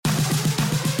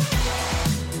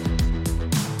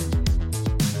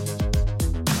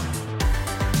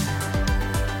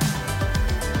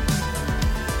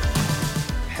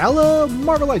Hello,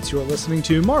 Marvelites. You are listening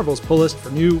to Marvel's Pull List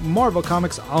for new Marvel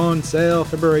Comics on sale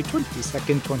February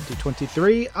 22nd,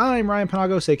 2023. I'm Ryan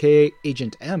Penagos, aka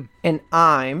Agent M. And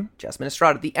I'm Jasmine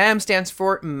Estrada. The M stands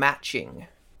for matching,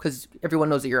 because everyone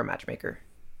knows that you're a matchmaker.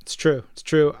 It's true. It's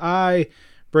true. I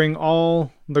bring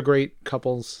all the great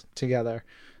couples together.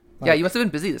 Yeah, you must have been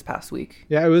busy this past week.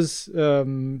 Yeah, it was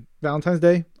Valentine's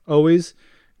Day. Always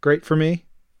great for me.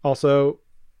 Also,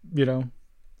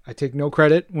 I take no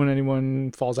credit when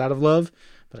anyone falls out of love,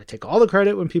 but I take all the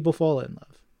credit when people fall in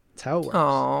love. That's how it works.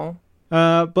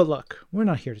 Aww. But look, we're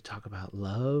not here to talk about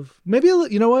love. Maybe,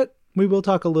 you know what? We will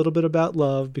talk a little bit about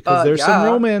love because there's some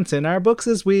romance in our books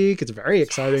this week. It's very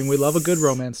exciting. Yes. We love a good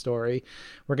romance story.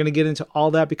 We're going to get into all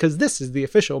that because this is the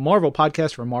official Marvel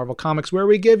podcast from Marvel Comics, where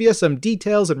we give you some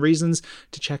details and reasons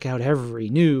to check out every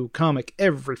new comic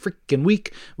every freaking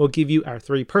week. We'll give you our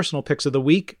 3 personal picks of the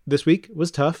week. This week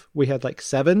was tough. We had like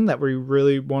 7 that we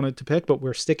really wanted to pick, but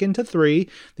we're sticking to 3.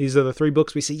 These are the 3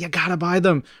 books we say, you gotta buy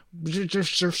them. They're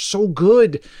so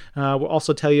good. We'll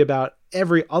also tell you about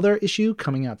every other issue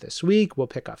coming out this week. We'll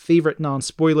pick a favorite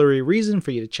non-spoilery reason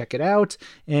for you to check it out.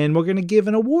 And we're going to give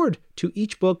an award to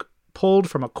each book pulled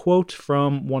from a quote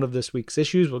from one of this week's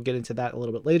issues. We'll get into that a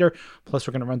little bit later. Plus,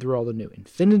 we're going to run through all the new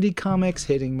Infinity comics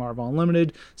hitting Marvel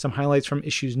Unlimited, some highlights from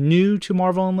issues new to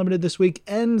Marvel Unlimited this week,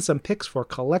 and some picks for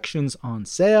collections on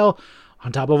sale.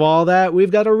 On top of all that,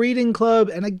 we've got a reading club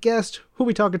and a guest. Who are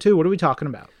we talking to? What are we talking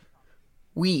about?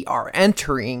 We are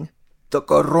entering the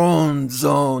Garrón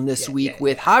zone this week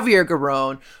with Javier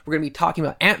Garrón. We're going to be talking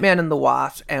about Ant-Man and the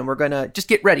Wasp, and we're going to just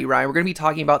get ready, Ryan. We're going to be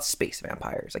talking about space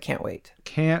vampires. I can't wait.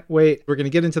 Can't wait. We're going to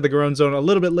get into the Garrón zone a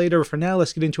little bit later. For now,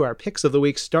 let's get into our picks of the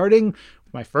week, starting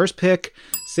with my first pick,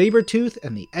 Sabretooth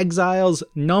and the Exiles,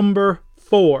 number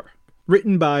 4.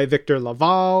 Written by Victor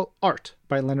Laval, art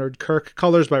by Leonard Kirk,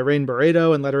 colors by Rain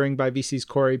Barreto, and lettering by VC's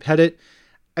Corey Pettit.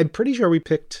 I'm pretty sure we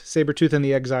picked Sabretooth and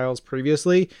the Exiles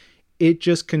previously. It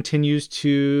just continues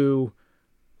to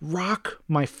rock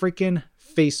my freaking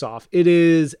face off. It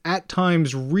is at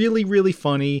times really, really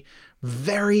funny,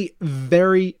 very,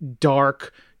 very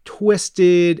dark,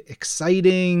 twisted,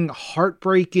 exciting,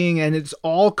 heartbreaking, and it's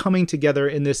all coming together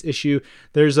in this issue.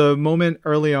 There's a moment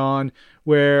early on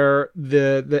where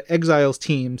the Exiles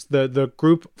teams, the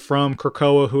group from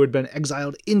Krakoa who had been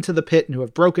exiled into the pit and who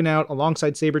have broken out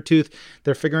alongside Sabretooth,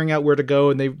 they're figuring out where to go,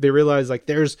 and they realize like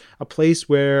there's a place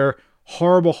where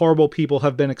horrible people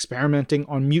have been experimenting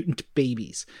on mutant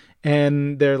babies,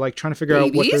 and they're like trying to figure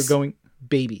out what they're going.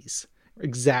 Babies,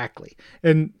 exactly.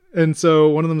 And so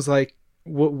one of them's like,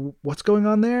 what's going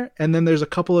on there? And then there's a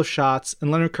couple of shots,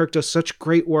 and Leonard Kirk does such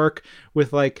great work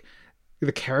with like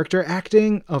the character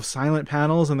acting of silent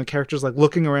panels, and the characters like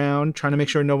looking around trying to make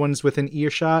sure no one's within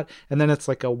earshot, and then it's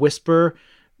like a whisper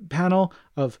panel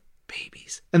of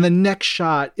babies, and the next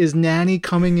shot is Nanny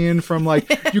coming in from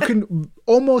like you can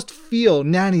almost feel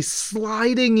Nanny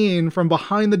sliding in from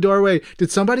behind the doorway.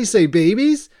 Did somebody say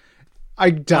babies? I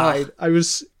died. I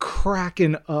was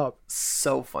cracking up.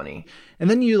 So funny. And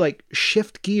then you like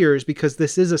shift gears because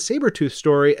this is a Sabretooth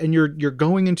story, and you're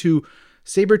going into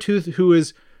Sabretooth, who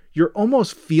is, you're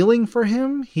almost feeling for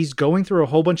him. He's going through a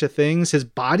whole bunch of things. His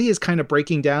body is kind of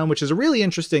breaking down, which is a really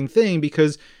interesting thing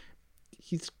because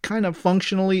he's kind of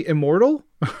functionally immortal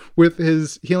with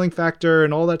his healing factor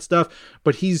and all that stuff,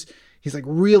 but he's like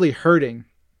really hurting.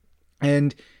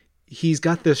 And he's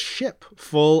got this ship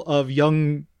full of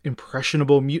young,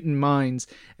 impressionable mutant minds.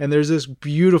 And there's this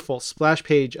beautiful splash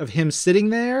page of him sitting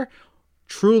there,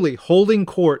 truly holding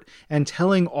court and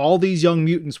telling all these young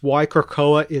mutants why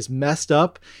Krakoa is messed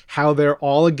up, how they're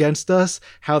all against us,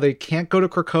 how they can't go to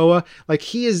Krakoa. Like,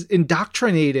 he is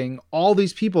indoctrinating all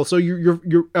these people. So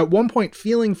you're at one point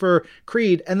feeling for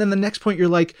Creed, and then the next point you're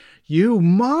like, you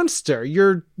monster,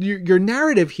 your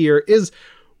narrative here is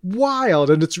wild,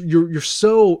 and you're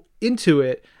so into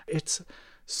it. It's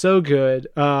so good.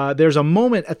 There's a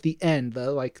moment at the end,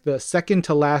 the second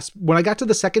to last. When I got to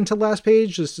the second to last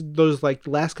page, just those like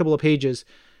last couple of pages,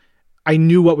 I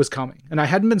knew what was coming, and I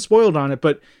hadn't been spoiled on it.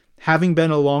 But having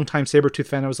been a longtime Sabretooth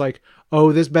fan, I was like,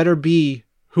 "Oh, this better be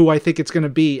who I think it's going to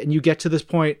be." And you get to this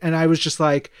point, and I was just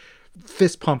like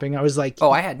fist pumping. I was like,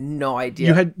 "Oh, I had no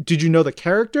idea." Did you know the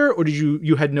character, or did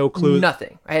you had no clue?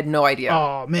 Nothing. I had no idea.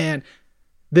 Oh man.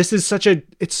 This is such a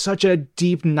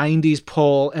deep 90s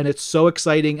pull, and it's so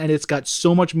exciting, and it's got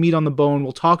so much meat on the bone.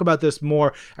 We'll talk about this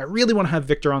more. I really want to have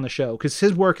Victor on the show because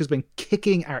his work has been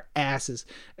kicking our asses.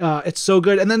 It's so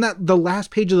good. And then the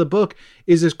last page of the book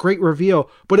is this great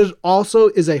reveal, but it also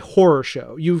is a horror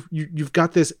show. You've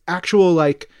got this actual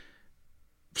like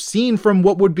scene from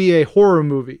what would be a horror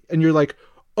movie, and you're like,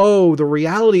 oh, the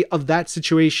reality of that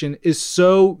situation is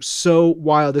so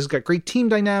wild. This has got great team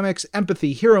dynamics,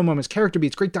 empathy, hero moments, character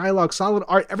beats, great dialogue, solid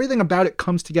art. Everything about it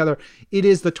comes together. It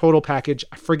is the total package.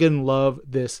 I friggin' love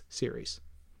this series.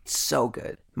 So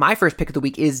good. My first pick of the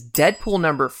week is Deadpool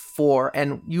number 4.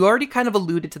 And you already kind of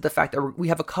alluded to the fact that we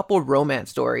have a couple romance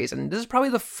stories. And this is probably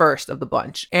the first of the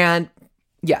bunch. And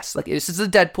yes, like this is a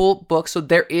Deadpool book, so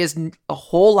there is a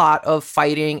whole lot of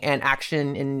fighting and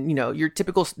action and, you know, your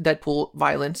typical Deadpool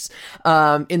violence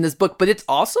in this book, but it's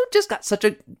also just got such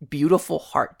a beautiful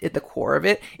heart at the core of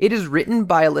it. It is written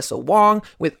by Alyssa Wong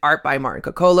with art by Martin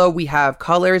Coccolo. We have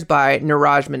colors by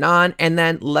Niraj Menon and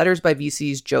then letters by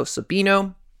VC's Joe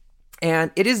Sabino.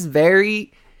 And it is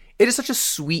such a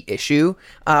sweet issue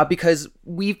because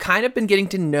we've kind of been getting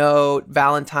to know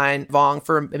Valentine Vong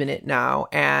for a minute now.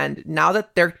 And now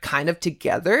that they're kind of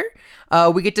together,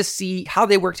 we get to see how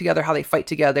they work together, how they fight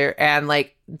together. And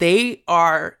like, they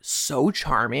are so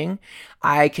charming.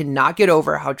 I cannot get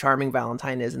over how charming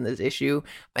Valentine is in this issue.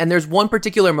 And there's one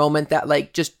particular moment that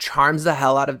like just charms the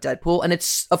hell out of Deadpool. And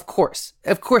it's, of course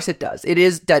it does. It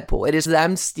is Deadpool. It is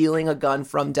them stealing a gun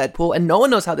from Deadpool. And no one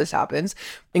knows how this happens,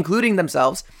 including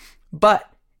themselves. But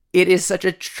it is such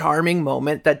a charming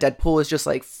moment that Deadpool is just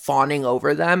like fawning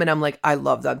over them. And I'm like, I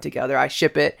love them together. I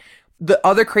ship it. The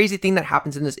other crazy thing that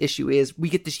happens in this issue is we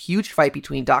get this huge fight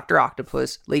between Dr.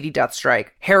 Octopus, Lady Deathstrike,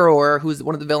 Harrower, who's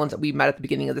one of the villains that we met at the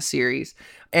beginning of the series.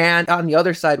 And on the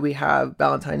other side, we have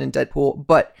Valentine and Deadpool.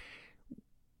 But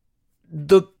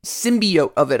the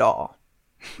symbiote of it all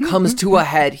comes to a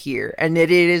head here. And it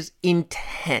is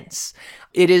intense.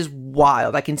 It is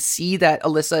wild. I can see that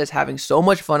Alyssa is having so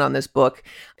much fun on this book.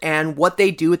 And what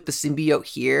they do with the symbiote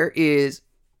here is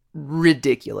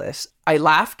ridiculous. I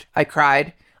laughed. I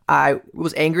cried. I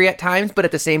was angry at times, but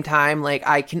at the same time, like,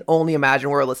 I can only imagine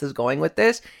where Alyssa's going with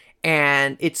this.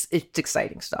 And it's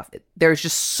exciting stuff. There's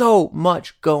just so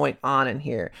much going on in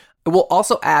here. We'll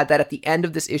also add that at the end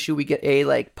of this issue, we get a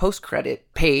like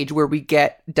post-credit page where we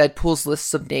get Deadpool's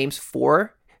lists of names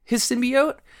for his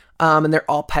symbiote. And they're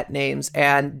all pet names.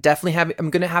 And definitely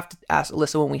I'm going to have to ask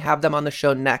Alyssa when we have them on the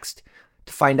show next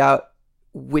to find out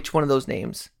which one of those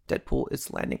names Deadpool is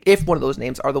landing. If one of those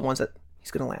names are the ones that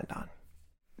he's going to land on.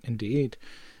 Indeed.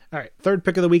 All right, third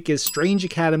pick of the week is Strange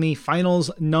Academy Finals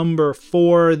number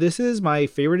 4. This is my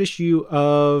favorite issue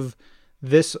of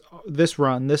this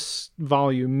run, this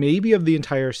volume, maybe of the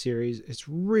entire series. It's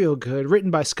real good.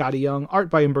 Written by Scotty Young, art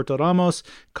by Humberto Ramos,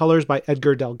 colors by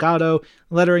Edgar Delgado,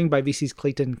 lettering by VC's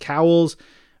Clayton Cowles.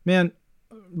 Man,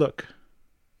 look.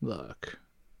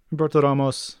 Humberto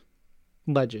Ramos,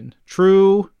 legend.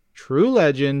 True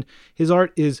legend. His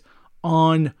art is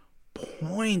on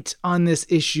point on this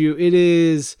issue. It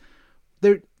is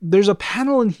there's a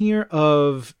panel in here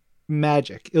of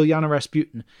magic, Ilyana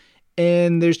Rasputin,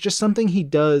 and there's just something he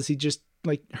does. He just,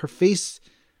 like, her face,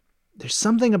 there's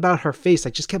something about her face. I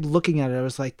just kept looking at it. I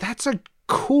was like, that's a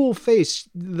cool face.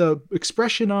 The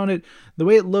expression on it, the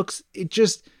way it looks,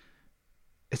 it's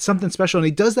something special. And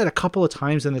he does that a couple of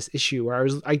times in this issue where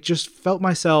I just felt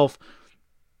myself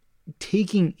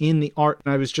taking in the art,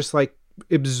 and I was just like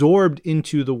absorbed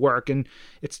into the work. And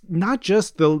it's not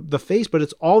just the face, but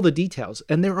it's all the details,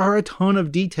 and there are a ton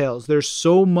of details. There's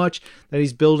so much that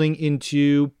he's building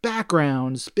into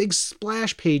backgrounds, big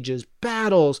splash pages,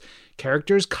 battles,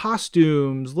 characters'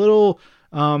 costumes, little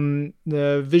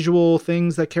the visual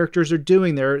things that characters are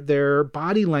doing, their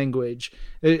body language.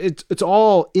 It's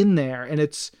all in there, and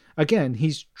it's, again,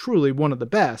 he's truly one of the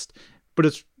best. But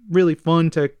it's really fun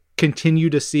to continue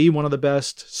to see one of the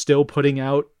best still putting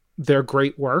out their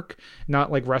great work,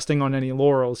 not like resting on any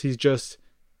laurels. He's just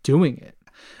doing it.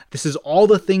 This is all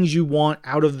the things you want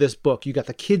out of this book. You got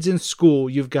the kids in school,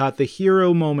 you've got the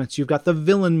hero moments, you've got the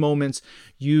villain moments,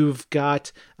 you've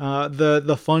got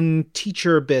the fun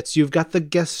teacher bits, you've got the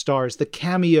guest stars, the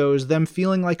cameos, them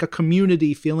feeling like a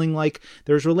community, feeling like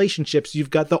there's relationships. You've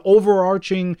got the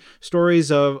overarching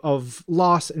stories of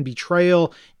loss and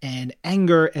betrayal and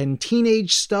anger and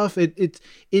teenage stuff. It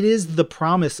is the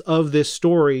promise of this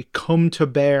story come to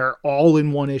bear all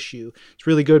in one issue. It's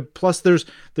really good. Plus there's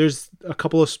a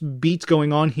couple of beats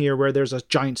going on here where there's a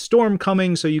giant storm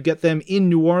coming, so you get them in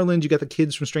New Orleans. You get the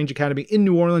kids from Strange Academy in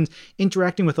New Orleans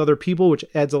interacting with other people, which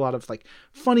adds a lot of like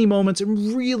funny moments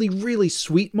and really, really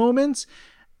sweet moments.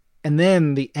 And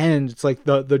then the end, it's like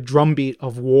the drumbeat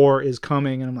of war is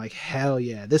coming, and I'm like, hell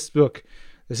yeah, this book,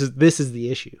 this is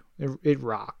the issue. It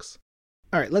rocks.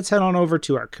 All right, let's head on over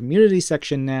to our community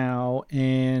section now.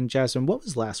 And Jasmine, what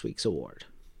was last week's award?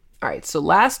 All right, so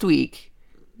last week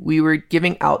we were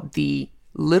giving out the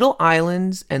Little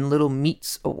Islands and Little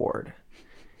Meats Award.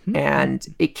 And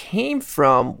it came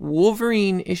from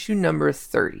Wolverine issue number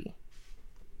 30.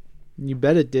 You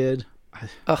bet it did.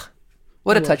 Ugh,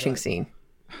 what a touching scene.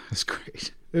 It's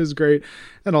great. It was great.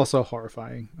 And also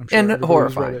horrifying. I'm sure and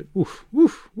horrifying. Read it. Oof,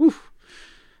 oof, oof.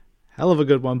 Hell of a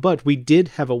good one. But we did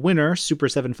have a winner,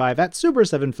 Super75 at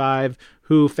Super75,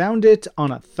 who found it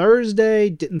on a Thursday.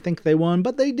 Didn't think they won,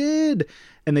 but they did.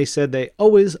 And they said they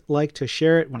always like to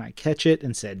share it when I catch it,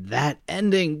 and said, that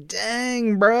ending,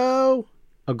 dang, bro.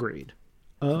 Agreed.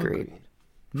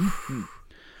 Mm-hmm.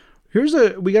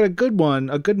 We got a good one,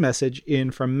 a good message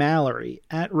in from Mallory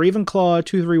at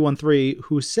Ravenclaw2313,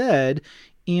 who said,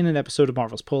 in an episode of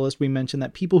Marvel's Pull List, we mentioned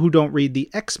that people who don't read the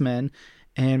X-Men,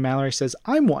 and Mallory says,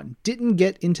 I'm one, didn't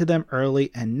get into them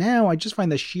early, and now I just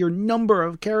find the sheer number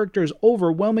of characters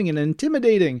overwhelming and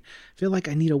intimidating. Feel like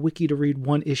I need a wiki to read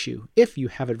one issue. If you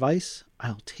have advice,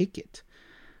 I'll take it.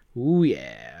 Ooh,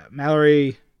 yeah.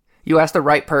 Mallory. You asked the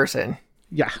right person.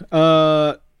 Yeah.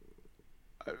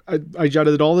 I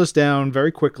jotted all this down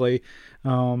very quickly,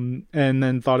 and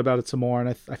then thought about it some more, and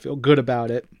I feel good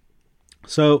about it.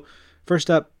 So,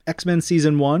 first up, X-Men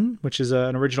Season 1, which is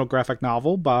an original graphic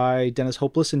novel by Dennis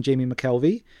Hopeless and Jamie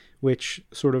McKelvey, which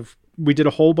we did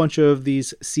a whole bunch of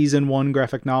these Season 1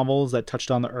 graphic novels that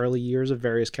touched on the early years of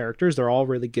various characters. They're all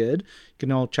really good. You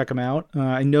can all check them out.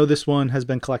 I know this one has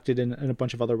been collected in a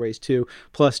bunch of other ways too.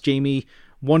 Plus, Jamie,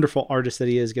 wonderful artist that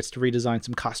he is, gets to redesign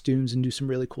some costumes and do some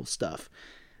really cool stuff.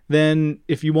 Then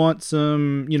if you want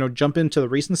some, jump into the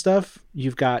recent stuff,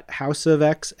 you've got House of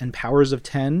X and Powers of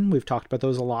 10. We've talked about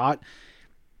those a lot.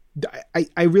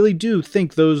 I really do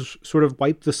think those sort of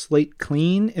wipe the slate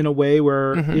clean in a way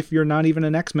where if you're not even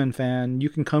an X-Men fan, you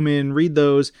can come in, read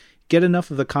those, get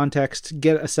enough of the context,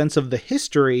 get a sense of the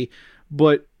history,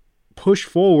 but push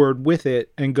forward with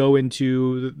it and go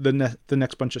into the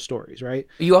next bunch of stories, right?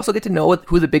 You also get to know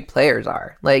who the big players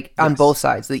are, on both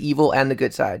sides, the evil and the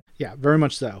good side. Yeah, very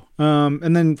much so.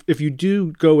 And then if you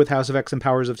do go with House of X and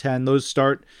Powers of 10, those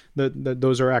start,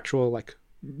 those are actual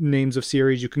names of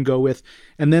series you can go with.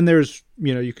 And then there's,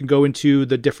 you can go into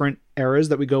the different eras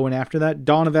that we go in after that.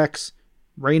 Dawn of X,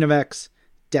 Reign of X,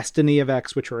 Destiny of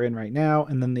X, which we're in right now,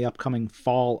 and then the upcoming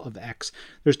Fall of X.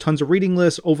 There's tons of reading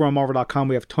lists over on Marvel.com.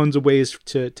 We have tons of ways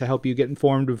to help you get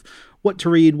informed of what to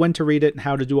read, when to read it, and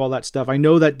how to do all that stuff. I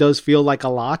know that does feel like a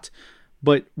lot,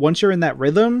 but once you're in that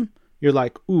rhythm, you're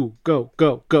like, ooh, go,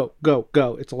 go, go, go,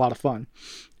 go. It's a lot of fun.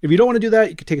 If you don't want to do that,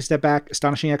 you can take a step back.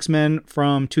 Astonishing X-Men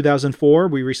from 2004.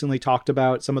 We recently talked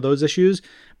about some of those issues,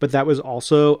 but that was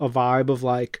also a vibe of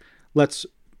let's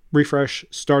refresh,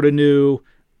 start anew,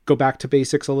 go back to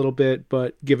basics a little bit,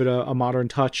 but give it a modern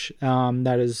touch.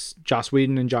 That is Joss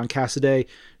Whedon and John Cassaday.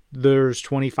 There's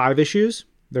 25 issues.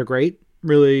 They're great.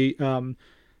 Really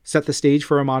set the stage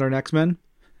for a modern X-Men.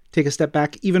 Take a step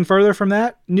back even further from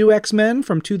that. New X-Men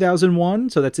from 2001.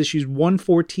 So that's issues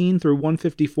 114 through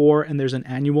 154. And there's an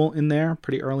annual in there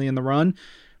pretty early in the run.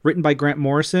 Written by Grant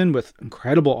Morrison with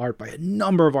incredible art by a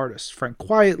number of artists. Frank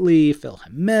Quietly, Phil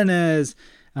Jimenez,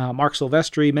 Mark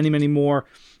Silvestri, many, many more.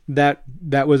 That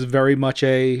was very much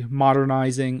a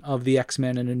modernizing of the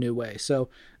X-Men in a new way. So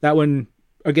that one,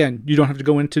 again, you don't have to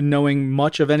go into knowing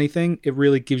much of anything. It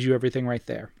really gives you everything right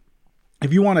there.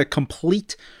 If you want a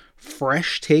complete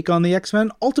fresh take on the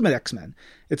X-Men, Ultimate X-Men.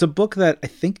 It's a book that I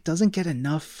think doesn't get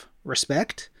enough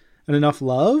respect and enough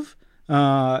love.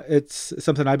 It's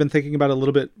something I've been thinking about a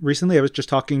little bit recently. I was just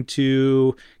talking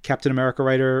to Captain America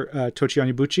writer Tochi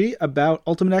Onyebuchi about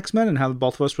Ultimate X-Men and how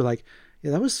both of us were like, yeah,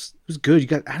 that was good. You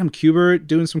got Adam Kubert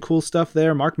doing some cool stuff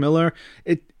there, Mark Miller.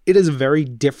 It is very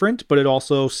different, but it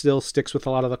also still sticks with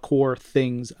a lot of the core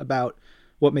things about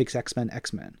what makes X-Men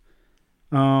X-Men.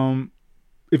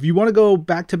 If you want to go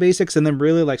back to basics and then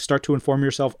really start to inform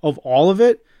yourself of all of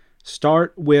it,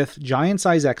 start with Giant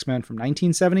Size X-Men from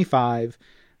 1975.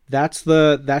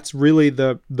 That's really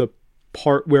the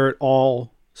part where it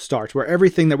all starts, where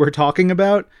everything that we're talking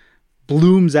about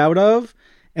blooms out of,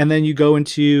 and then you go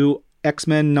into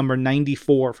X-Men number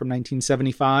 94 from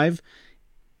 1975,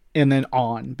 and then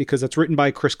on, because it's written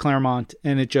by Chris Claremont,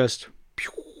 and it's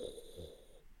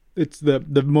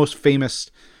the most famous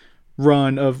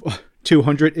run of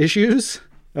 200 issues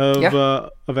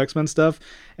of X-Men stuff,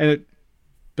 and it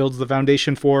builds the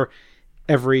foundation for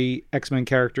every X-Men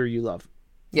character you love,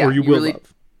 or you will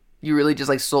love. You really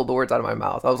just sold the words out of my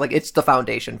mouth. I was like, it's the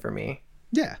foundation for me.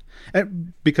 Yeah,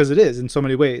 because it is in so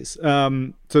many ways.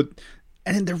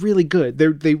 And they're really good.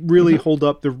 They really hold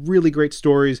up. They're really great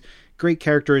stories, great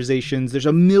characterizations. There's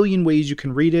a million ways you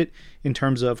can read it in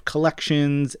terms of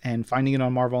collections and finding it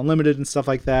on Marvel Unlimited and stuff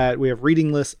like that. We have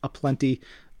reading lists aplenty.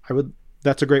 I would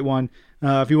That's a great one.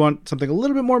 If you want something a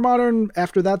little bit more modern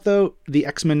after that, though, the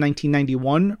X-Men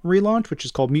 1991 relaunch, which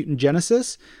is called Mutant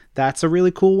Genesis, that's a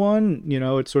really cool one. You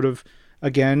know, it's sort of,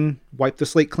 again, wiped the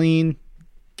slate clean,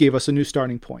 gave us a new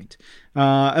starting point.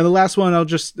 And the last one,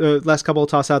 last couple I'll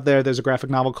toss out there, there's a graphic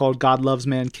novel called God Loves,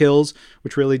 Man Kills,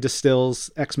 which really distills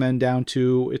X-Men down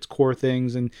to its core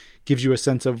things and gives you a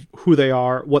sense of who they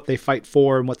are, what they fight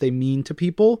for, and what they mean to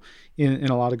people in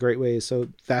a lot of great ways. So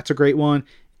that's a great one.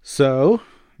 So,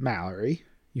 Mallory,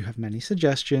 you have many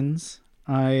suggestions.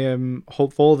 I am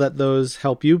hopeful that those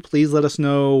help you. Please let us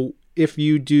know if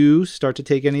you do start to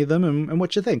take any of them and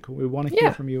what you think. We want to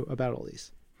hear from you about all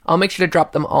these. I'll make sure to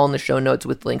drop them all in the show notes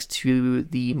with links to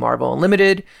the Marvel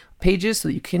Unlimited pages so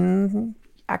you can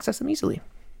access them easily.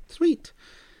 Sweet.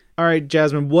 All right,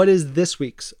 Jasmine, what is this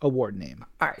week's award name?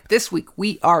 All right, this week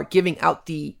we are giving out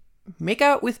the Make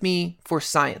Out With Me for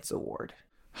Science Award.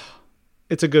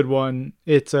 It's a good one.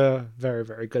 It's a very,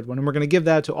 very good one. And we're going to give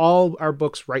that to all our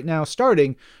books right now,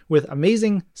 starting with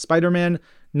Amazing Spider-Man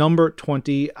number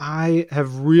 20. I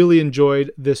have really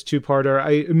enjoyed this two-parter.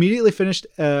 I immediately finished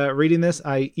reading this.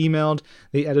 I emailed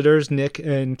the editors, Nick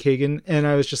and Kagan, and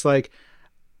I was just like,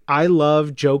 I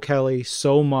love Joe Kelly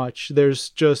so much. There's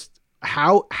just,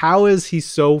 how is he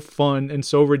so fun and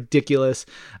so ridiculous?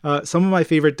 Some of my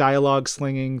favorite dialogue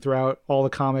slinging throughout all the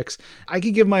comics. I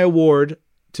could give my award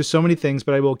to so many things,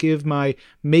 but I will give my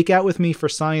Make Out With Me for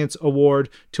Science award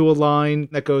to a line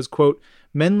that goes, quote,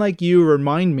 "Men like you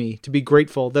remind me to be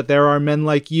grateful that there are men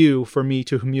like you for me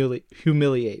to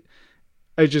humiliate."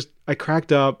 I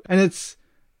cracked up, and it's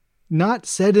not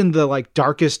said in the like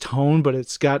darkest tone, but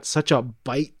it's got such a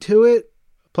bite to it.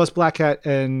 Plus Black Cat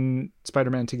and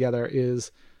Spider-Man together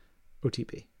is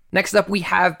OTP. Next up, we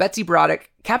have Betsy Braddock,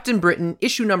 Captain Britain,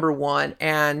 issue number 1.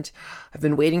 And I've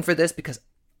been waiting for this because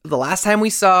the last time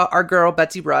we saw our girl,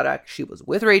 Betsy Braddock, she was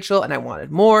with Rachel, and I wanted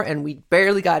more, and we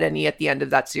barely got any at the end of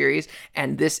that series,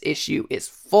 and this issue is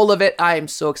full of it. I am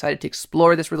so excited to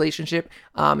explore this relationship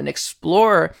and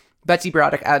explore Betsy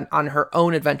Braddock on her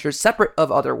own adventures, separate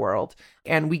of Otherworld,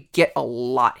 and we get a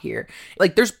lot here.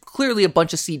 Like, there's clearly a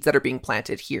bunch of seeds that are being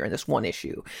planted here in this one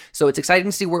issue, so it's exciting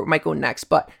to see where it might go next,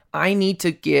 but I need to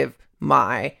give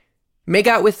my Make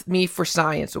Out With Me for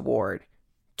Science award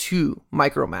to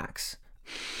Micromax.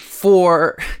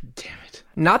 For, damn it,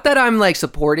 not that I'm like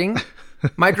supporting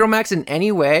Micromax in any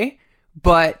way,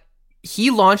 but he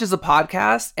launches a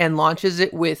podcast and launches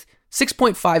it with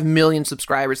 6.5 million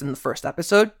subscribers in the first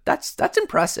episode. That's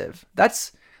impressive.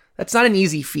 That's not an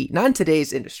easy feat, not in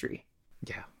today's industry.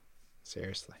 Yeah,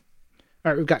 seriously.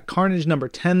 All right, we've got Carnage number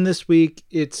 10 this week.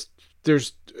 It's a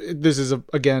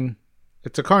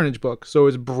Carnage book, so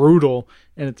it's brutal,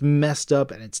 and it's messed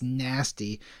up, and it's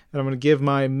nasty. And I'm going to give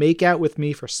my Make Out With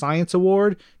Me for Science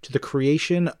award to the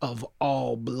creation of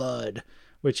All Blood,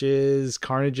 which is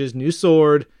Carnage's new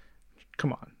sword.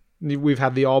 Come on. We've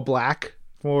had the All Black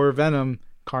for Venom.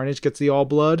 Carnage gets the All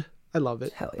Blood. I love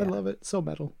it. Hell yeah. I love it. So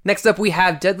metal. Next up, we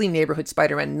have Deadly Neighborhood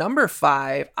Spider-Man number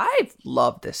 5. I've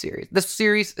loved this series. This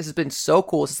series has been so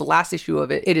cool. This is the last issue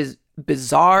of it. It is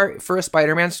bizarre for a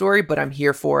Spider-Man story, but I'm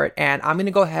here for it. And I'm going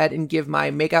to go ahead and give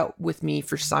my Make Out With Me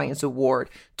for Science award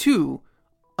to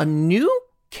a new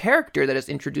character that is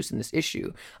introduced in this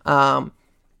issue.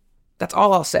 That's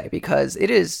all I'll say, because it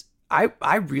is,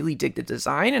 I really dig the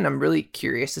design, and I'm really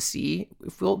curious to see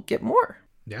if we'll get more.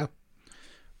 Yeah.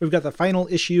 We've got the final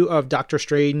issue of Doctor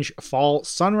Strange Fall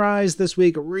Sunrise this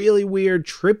week. A really weird,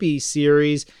 trippy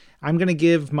series. I'm going to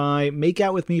give my Make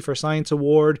Out With Me for Science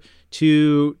award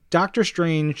to Doctor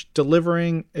Strange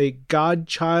delivering a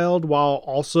godchild while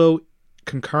also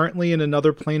concurrently in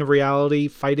another plane of reality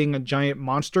fighting a giant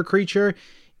monster creature.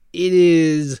 It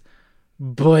is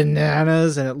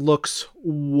bananas, and it looks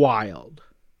wild.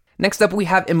 Next up, we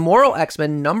have Immoral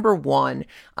X-Men number 1.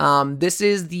 This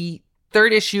is the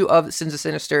third issue of Sins of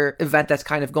Sinister event that's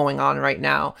kind of going on right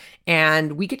now.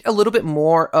 And we get a little bit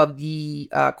more of the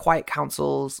Quiet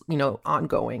Council's,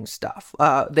 ongoing stuff.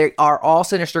 They are all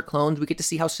Sinister clones. We get to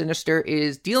see how Sinister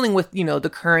is dealing with,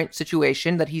 the current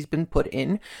situation that he's been put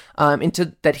in,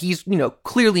 into that he's,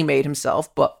 clearly made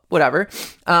himself, but whatever.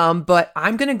 But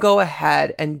I'm going to go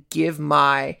ahead and give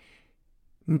my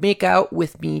Make Out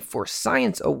With Me for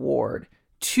Science award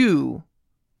to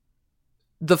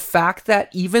the fact that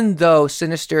even though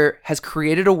Sinister has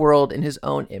created a world in his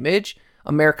own image,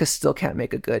 America still can't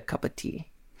make a good cup of tea.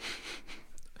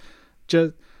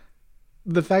 Just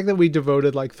the fact that we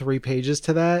devoted like 3 pages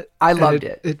to that. I loved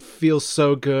it. It feels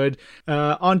so good.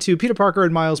 On to Peter Parker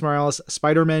and Miles Morales,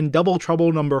 Spider-Man Double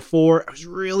Trouble number 4. I was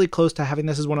really close to having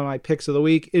this as one of my picks of the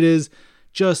week. It is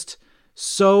just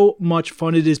so much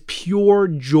fun. It is pure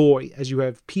joy as you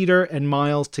have Peter and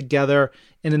Miles together.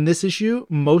 And in this issue,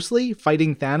 mostly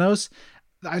fighting Thanos.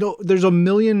 There's a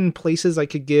million places I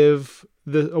could give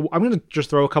I'm going to just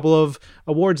throw a couple of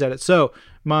awards at it. So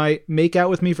my Make Out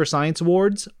With Me for Science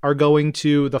awards are going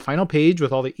to the final page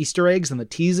with all the Easter eggs and the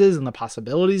teases and the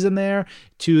possibilities in there,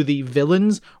 to the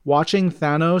villains watching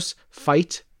Thanos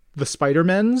fight the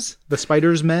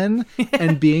Spider's men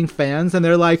and being fans, and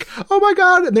they're like, oh my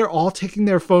god, and they're all taking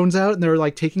their phones out and they're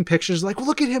like taking pictures like, well,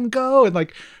 look at him go, and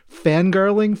like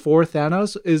fangirling for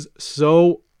Thanos is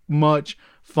so much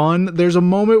fun. There's a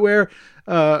moment where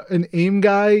an AIM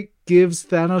guy gives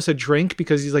Thanos a drink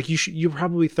because he's like, you're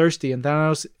probably thirsty, and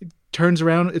Thanos turns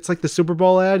around, it's like the Super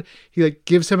Bowl ad, he like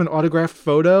gives him an autographed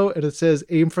photo and it says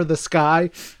aim for the sky.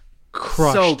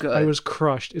 Crushed. So good. I was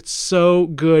crushed. It's so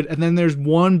good. And then there's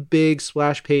one big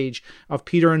splash page of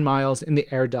Peter and Miles in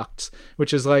the air ducts,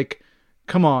 which is like,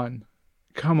 come on.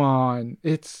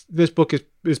 This book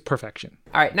is perfection.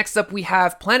 All right, next up we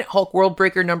have Planet Hulk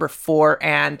Worldbreaker number 4,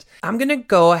 and I'm going to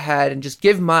go ahead and just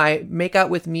give my Make Out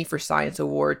With Me for Science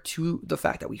award to the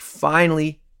fact that we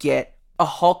finally get a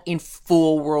Hulk in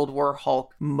full World War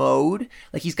Hulk mode.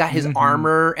 Like, he's got his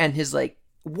armor and his like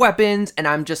weapons, and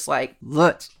I'm just like,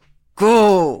 let's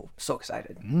go. So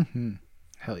excited.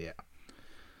 Hell yeah.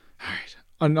 All right.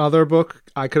 Another book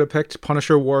I could have picked,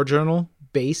 Punisher War Journal,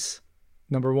 Base,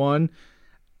 number 1.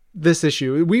 This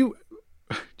issue,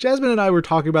 Jasmine and I were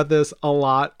talking about this a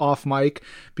lot off mic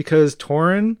because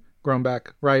Torrin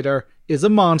Groenbeck, writer, is a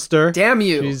monster. Damn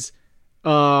you. She's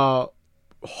a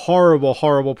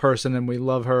horrible person, and we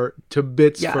love her to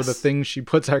bits for the things she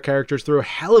puts our characters through.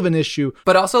 Hell of an issue.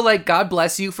 But also, like, God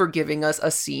bless you for giving us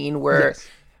a scene where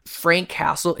Frank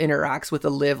Castle interacts with a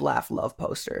Live, Laugh, Love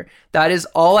poster. That is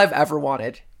all I've ever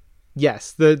wanted.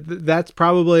 Yes, that's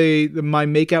probably my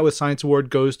Make Out With Science award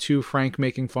goes to Frank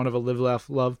making fun of a Live, Laugh,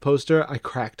 Love poster. I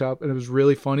cracked up and it was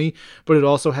really funny, but it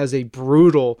also has a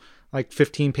brutal like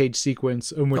 15-page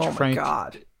sequence in which Frank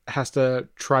has to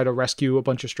try to rescue a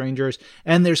bunch of strangers.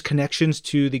 And there's connections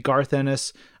to the Garth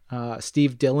Ennis,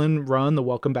 Steve Dillon run, the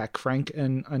Welcome Back Frank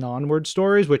and Onward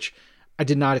stories, which I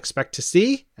did not expect to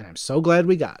see, and I'm so glad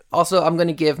we got. Also, I'm going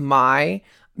to give my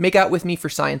Make Out With Me for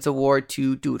Science award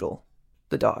to Doodle,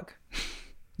 the dog.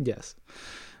 Yes,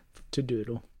 to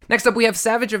Doodle. Next up, we have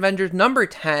Savage Avengers number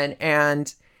 10,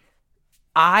 and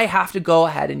I have to go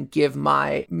ahead and give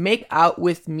my Make Out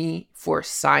With Me for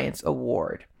Science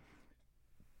award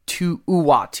to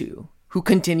Uatu, who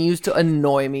continues to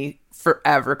annoy me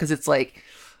forever, because it's like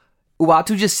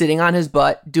Uatu just sitting on his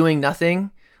butt doing nothing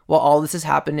while all this is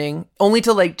happening, only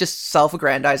to like just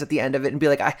self-aggrandize at the end of it and be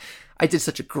like, I did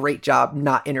such a great job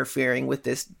not interfering with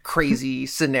this crazy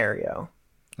scenario.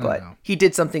 But he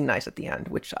did something nice at the end,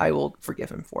 which I will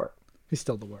forgive him for. He's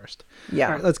still the worst. Yeah.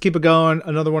 All right, let's keep it going.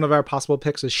 Another one of our possible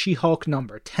picks is She-Hulk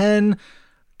number 10.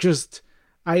 Just,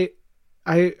 I'm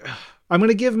going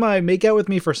to give my Make Out With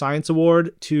Me for Science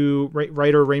award to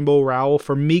writer Rainbow Rowell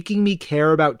for making me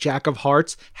care about Jack of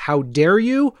Hearts. How dare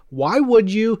you? Why would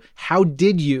you? How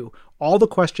did you? All the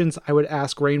questions I would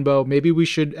ask Rainbow. Maybe we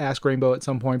should ask Rainbow at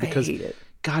some point because I hate it.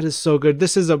 God is so good.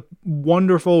 This is a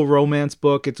wonderful romance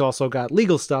book. It's also got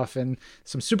legal stuff and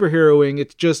some superheroing.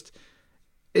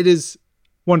 It is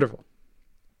wonderful.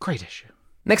 Great issue.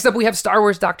 Next up, we have Star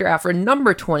Wars Dr. Aphra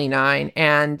number 29.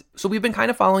 And so we've been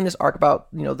kind of following this arc about,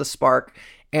 the Spark.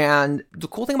 And the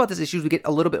cool thing about this issue is we get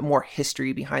a little bit more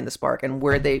history behind the Spark and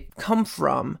where they come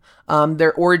from,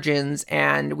 their origins.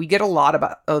 And we get a lot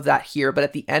of that here. But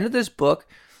at the end of this book,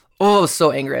 I was so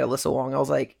angry at Alyssa Wong. I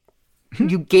was like,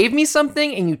 you gave me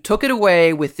something and you took it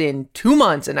away within 2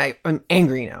 months, and I'm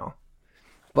angry now.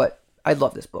 But I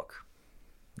love this book.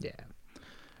 Yeah.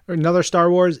 Another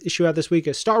Star Wars issue out this week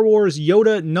is Star Wars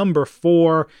Yoda number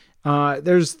 4.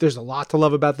 There's a lot to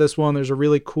love about this one. There's a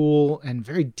really cool and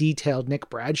very detailed Nick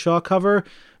Bradshaw cover.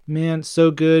 Man,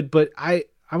 so good. But I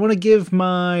want to give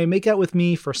my Make Out With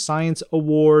Me for Science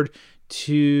award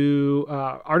to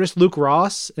artist Luke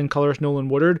Ross and colorist Nolan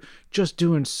Woodard, just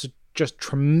doing just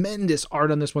tremendous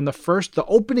art on this one. The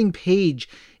opening page,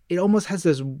 it almost has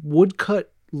this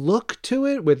woodcut look to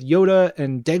it with Yoda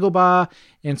and Dagobah,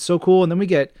 and so cool. And then we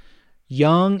get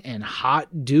young and hot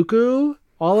Dooku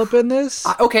all up in this.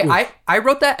 I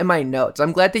wrote that in my notes.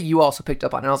 I'm glad that you also picked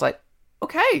up on it. I was like,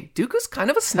 okay, Dooku's kind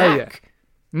of a snack.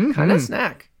 Kind of a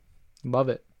snack. Love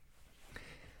it.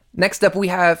 Next up, we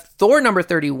have Thor number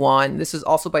 31. This is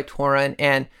also by Torrin,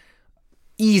 and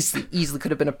easily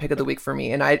could have been a pick of the week for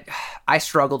me. And I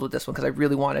struggled with this one because I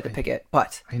really wanted to pick it.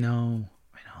 But I know.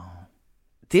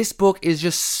 this book is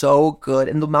just so good.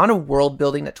 And the amount of world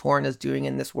building that Torrent is doing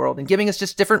in this world and giving us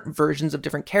just different versions of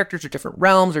different characters or different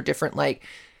realms or different, like,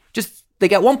 just,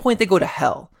 like, at one point they go to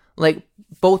hell. Like,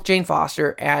 both Jane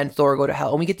Foster and Thor go to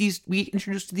hell. And we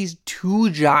introduced these two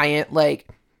giant, like,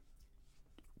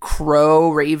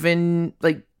 crow, raven,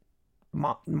 like,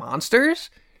 monsters?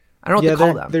 I don't know what to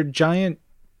call them. They're giant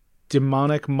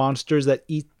demonic monsters that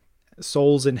eat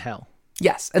souls in hell.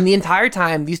 Yes, and the entire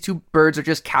time, these two birds are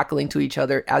just cackling to each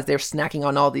other as they're snacking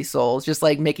on all these souls, just,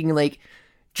 like, making, like,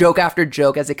 joke after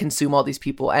joke as they consume all these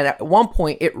people. And at one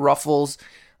point, it ruffles,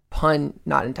 pun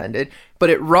not intended, but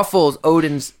it ruffles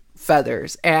Odin's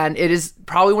feathers. And it is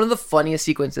probably one of the funniest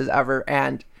sequences ever.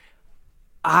 And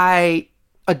I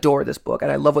adore this book,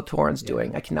 and I love what Torrent's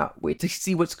doing. I cannot wait to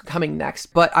see what's coming next.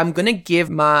 But I'm going to give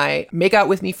my Make Out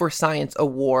With Me for Science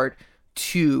award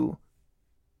to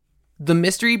the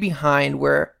mystery behind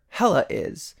where Hela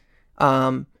is,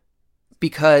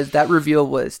 because that reveal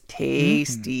was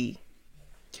tasty.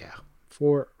 Yeah,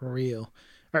 for real.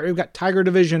 All right, we've got Tiger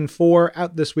Division 4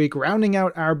 out this week. Rounding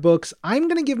out our books, I'm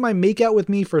going to give my Make Out With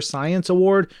Me for Science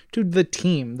award to the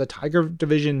team, the Tiger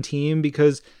Division team,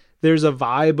 because there's a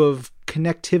vibe of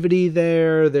connectivity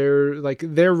there.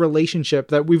 Their relationship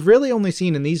that we've really only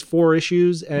seen in these 4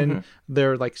 issues and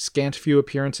their, like, scant few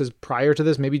appearances prior to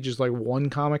this. Maybe just, like, one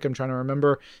comic. I'm trying to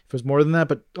remember if it was more than that,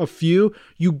 but a few.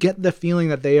 You get the feeling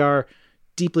that they are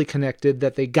deeply connected,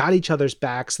 that they got each other's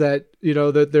backs, that, you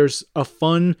know, that there's a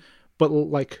fun but,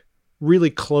 like, really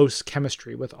close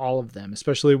chemistry with all of them,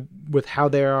 especially with how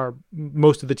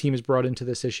most of the team is brought into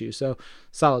this issue. So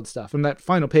solid stuff. And that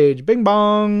final page, bing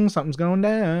bong, something's going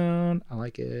down. I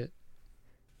like it.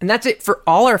 And that's it for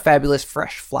all our fabulous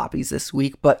fresh floppies this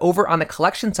week. But over on the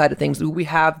collection side of things, we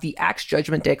have the Axe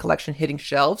Judgment Day collection hitting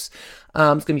shelves. It's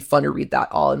going to be fun to read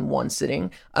that all in one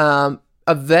sitting.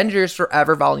 Avengers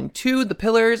Forever Volume 2, The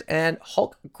Pillars, and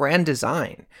Hulk Grand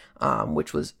Design,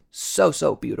 which was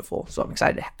so beautiful. So I'm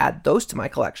excited to add those to my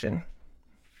collection.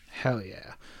 Hell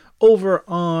yeah. Over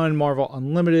on Marvel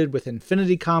Unlimited with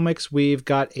Infinity Comics, we've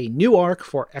got a new arc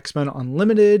for X-Men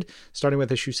Unlimited, starting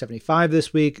with issue 75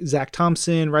 this week. Zach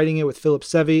Thompson writing it with Philip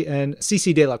Sevy and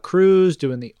CC De La Cruz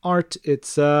doing the art.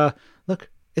 It's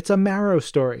it's a Marrow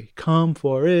story. Come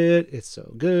for it. It's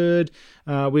so good.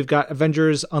 We've got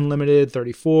Avengers Unlimited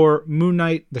 34, Moon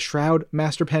Knight, The Shroud,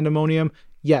 Master Pandemonium.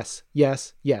 Yes.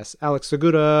 Alex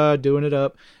Segura doing it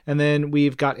up. And then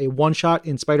we've got a one-shot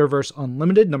in Spider-Verse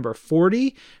Unlimited, number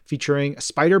 40, featuring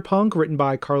Spider-Punk, written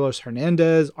by Carlos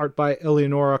Hernandez, art by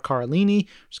Eleonora Carlini,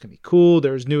 which is going to be cool.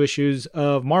 There's new issues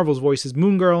of Marvel's Voices,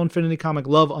 Moon Girl, Infinity Comic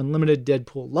Love Unlimited,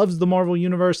 Deadpool Loves the Marvel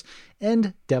Universe,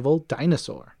 and Devil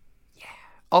Dinosaur. Yeah.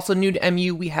 Also new to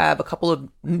MU, we have a couple of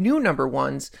new number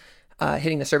ones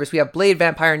hitting the service. We have Blade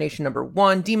Vampire Nation number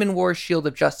 1, Demon Wars Shield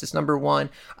of Justice number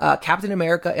 1, Captain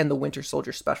America and the Winter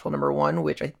Soldier Special number 1,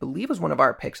 which I believe was one of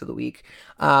our picks of the week,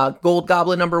 Gold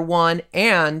Goblin number 1,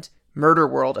 and Murder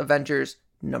World Avengers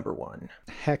number 1.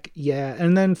 Heck yeah.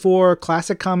 And then for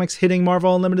classic comics hitting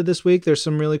Marvel Unlimited this week, there's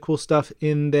some really cool stuff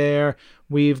in there.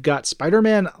 We've got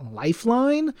Spider-Man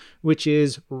Lifeline, which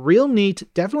is real neat.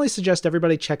 Definitely suggest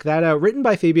everybody check that out. Written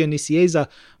by Fabian Nicieza,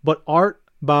 but art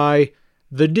by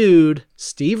the dude,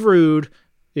 Steve Rude.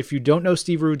 If you don't know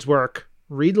Steve Rude's work,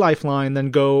 read Lifeline, then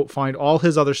go find all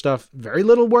his other stuff. Very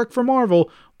little work for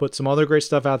Marvel, but some other great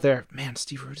stuff out there. Man,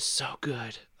 Steve Rude is so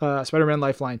good. Spider-Man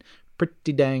Lifeline,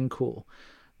 pretty dang cool.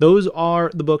 Those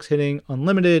are the books hitting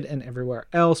Unlimited and everywhere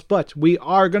else, but we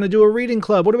are going to do a reading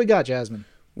club. What do we got, Jasmine?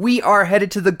 We are headed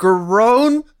to the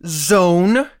Garrón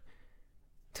zone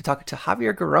to talk to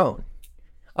Javier Garrón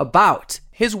about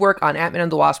his work on Ant-Man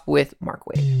and the Wasp with Mark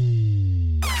Waid.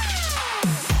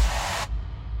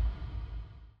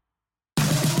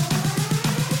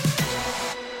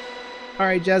 All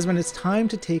right, Jasmine, it's time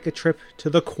to take a trip to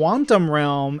the quantum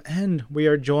realm, and we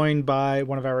are joined by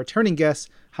one of our returning guests,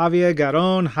 Javier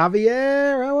Garrón.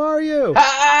 Javier, how are you?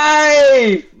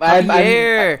 Hi!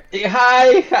 Javier!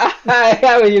 Hi!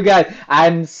 How are you guys?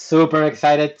 I'm super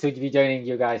excited to be joining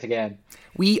you guys again.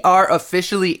 We are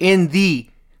officially in the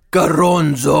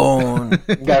Garrón zone.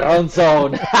 Garrón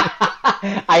zone.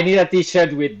 I need a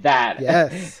t-shirt with that.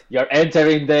 Yes. You're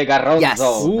entering the Garrón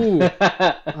zone.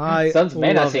 Ooh, sounds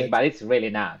menacing, but it's really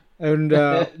not. And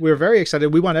we're very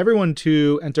excited. We want everyone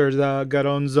to enter the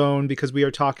Garrón zone because we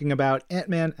are talking about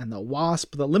Ant-Man and the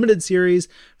Wasp, the limited series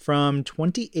from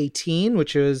 2018,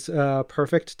 which is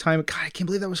perfect time. God, I can't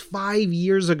believe that was 5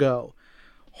 years ago.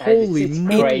 Holy It's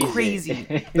moly. crazy.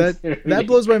 That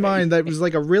blows my mind. That was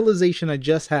like a realization I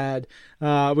just had,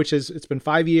 which is it's been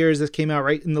 5 years. This came out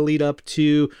right in the lead up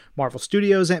to Marvel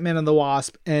Studios Ant-Man and the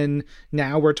Wasp, and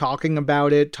now we're talking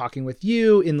about it, talking with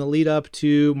you in the lead up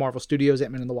to Marvel Studios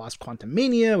Ant-Man and the Wasp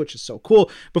Quantumania, which is so cool.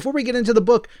 Before we get into the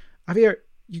book, Javier,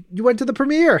 you went to the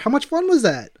premiere. How much fun was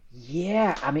that?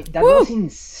 Yeah, I mean, that was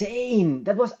insane.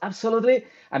 That was absolutely,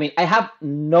 I mean, I have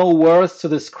no words to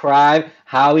describe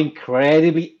how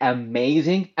incredibly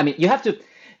amazing. I mean, you have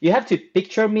to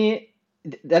picture me.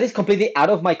 That is completely out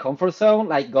of my comfort zone,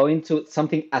 like going to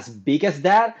something as big as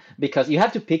that, because you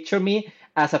have to picture me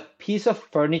as a piece of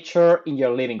furniture in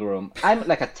your living room. I'm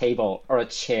like a table or a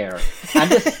chair. I'm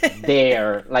just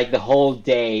there like the whole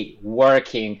day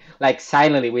working, like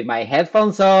silently with my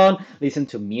headphones on, listen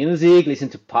to music, listen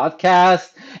to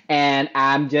podcasts, and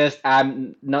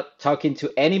I'm not talking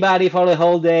to anybody for the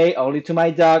whole day, only to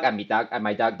my dog. And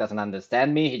my dog doesn't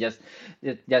understand me. He just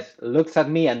looks at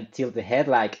me and tilts the head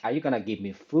like, are you gonna give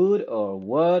me food or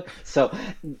what? So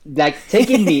like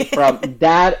taking me from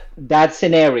that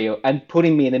scenario and putting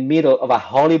me in the middle of a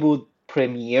Hollywood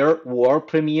world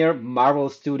premiere, Marvel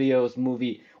Studios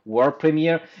movie world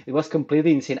premiere, it was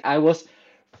completely insane. I was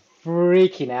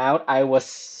freaking out. I was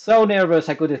so nervous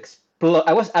I could explode.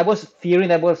 I was fearing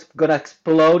that I was gonna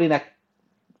explode in a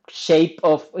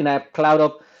cloud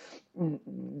of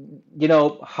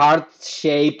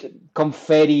heart-shaped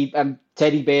confetti and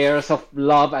teddy bears of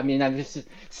love. I mean, I'm just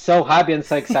so happy and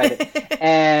so excited.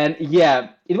 And yeah,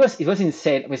 it was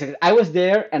insane. I was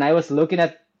there and I was looking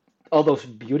at all those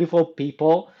beautiful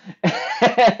people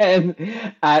and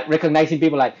recognizing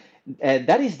people like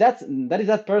that is that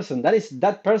person. That is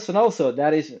that person also.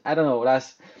 That is, I don't know.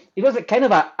 It was a kind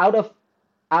of a out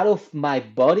of my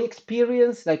body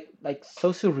experience, like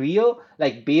so surreal,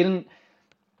 like being,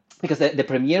 because the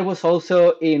premiere was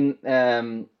also in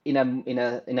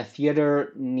a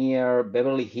theater near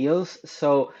Beverly Hills,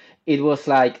 so it was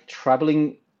like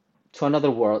traveling to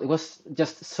another world. It was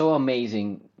just so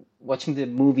amazing watching the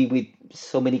movie with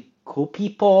so many cool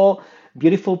people,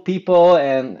 beautiful people,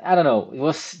 and I don't know, it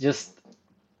was just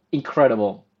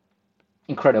incredible,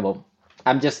 incredible.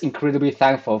 I'm just incredibly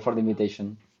thankful for the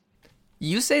invitation.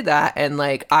 You say that, and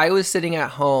like I was sitting at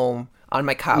home on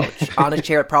my couch on a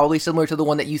chair, probably similar to the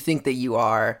one that you think that you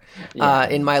are,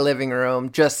 in my living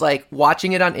room, just like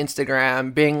watching it on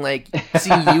Instagram, being like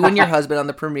seeing you and your husband on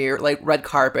the premiere, like red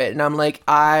carpet, and I'm like,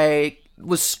 I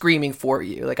was screaming for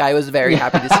you. Like I was very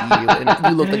happy to see you, and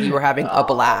you looked like you were having a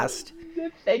blast.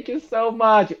 Thank you so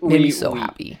much. Made me so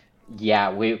happy.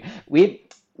 Yeah, we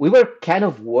were kind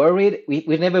of worried.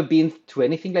 We've never been to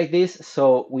anything like this,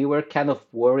 so we were kind of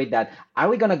worried that, are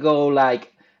we gonna go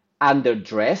like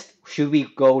underdressed? Should we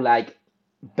go like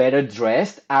better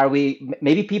dressed? Are we,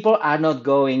 maybe people are not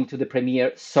going to the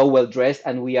premiere so well dressed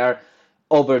and we are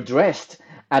overdressed?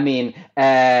 I mean,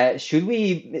 should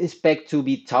we expect to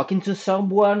be talking to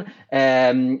someone?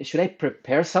 Should I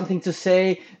prepare something to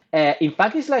say? In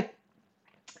fact, it's like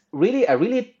really a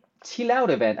really chill out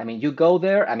event. I mean, you go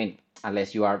there, I mean,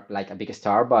 unless you are like a big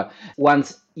star, but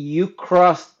once you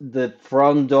cross the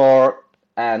front door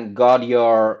and got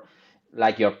your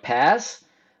pass,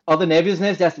 all the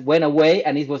nervousness just went away,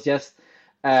 and it was just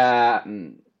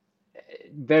very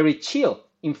chill.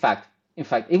 In fact,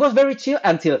 it was very chill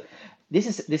until this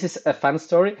is a fun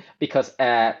story, because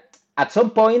at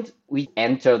some point we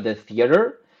entered the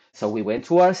theater, so we went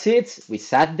to our seats, we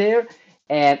sat there,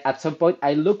 and at some point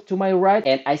I look to my right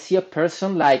and I see a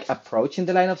person like approaching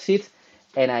the line of seats,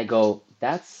 and I go,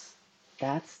 that's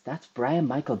Brian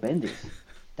Michael Bendis.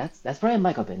 That's Brian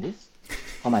Michael Bendis.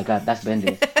 Oh my God, that's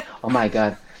Bendis. Oh my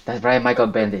God, that's Brian Michael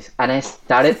Bendis. And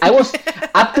I was,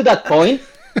 up to that point,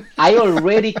 I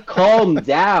already calmed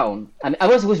down. And I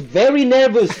was very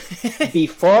nervous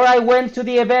before I went to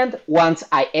the event. Once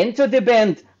I entered the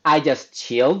event, I just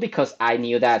chilled, because I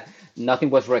knew that nothing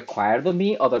was required of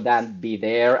me other than be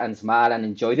there and smile and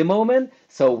enjoy the moment.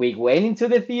 So we went into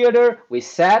the theater, we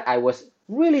sat, I was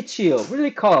really chill,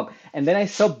 really calm. And then I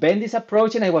saw Bendis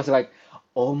approach, and I was like,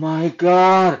 oh my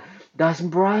God, that's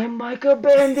Brian Michael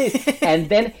Bendis. And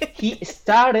then he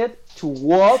started to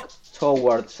walk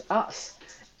towards us.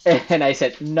 And I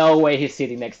said, no way he's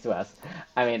sitting next to us.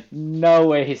 I mean, no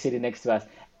way he's sitting next to us.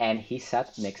 And he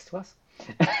sat next to us.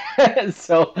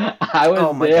 So I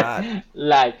was there,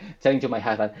 like, telling to my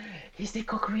husband, he's the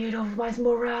co-creator of Miles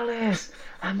Morales.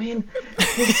 I mean,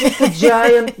 he's just a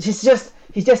giant, he's just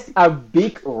a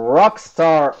big rock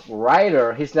star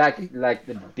writer. He's like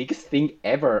the biggest thing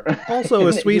ever. Also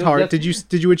a sweetheart. Did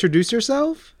you introduce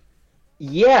yourself?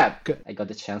 Yeah, I got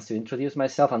the chance to introduce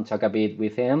myself and talk a bit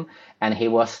with him, and he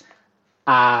was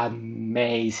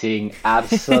amazing,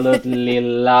 absolutely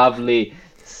lovely,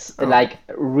 like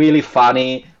really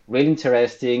funny, really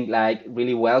interesting, like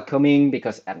really welcoming.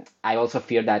 Because I also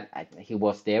fear that he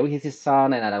was there with his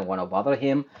son, and I don't want to bother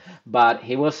him. But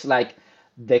he was like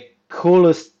the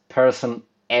coolest person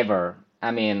ever.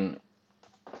 I mean,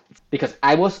 because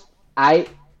I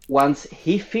once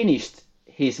he finished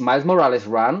his Miles Morales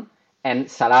run and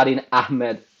Saladin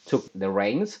Ahmed took the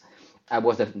reins. I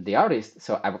was the artist,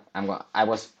 so I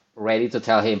was ready to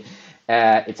tell him,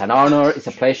 it's an honor, it's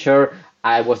a pleasure.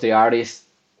 I was the artist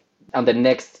on the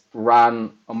next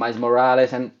run of Miles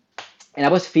Morales, and I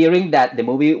was fearing that the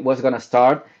movie was gonna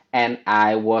start and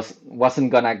I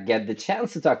wasn't gonna get the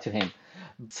chance to talk to him.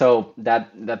 So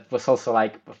that was also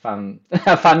like a fun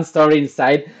a fun story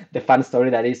inside the fun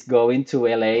story that is going to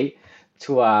LA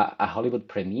to a Hollywood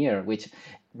premiere, which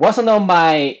wasn't on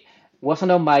my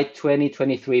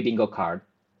 2023 bingo card.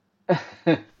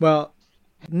 Well,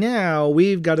 now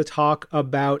we've got to talk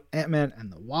about Ant-Man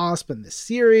and the Wasp and this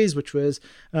series, which was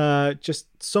just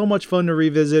so much fun to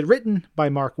revisit. Written by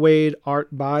Mark Waid,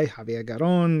 art by Javier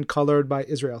Garrón, colored by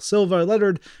Israel Silva,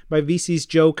 lettered by VC's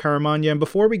Joe Caramagna. And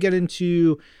before we get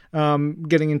into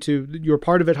getting into your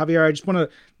part of it, Javier, I just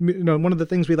want to, one of the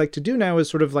things we like to do now is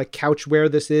sort of like couch where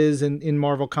this is in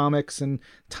Marvel Comics and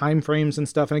time frames and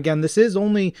stuff. And again, this is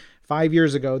only 5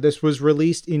 years ago. This was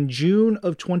released in June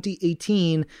of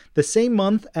 2018, the same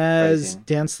month as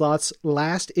Dan Slott's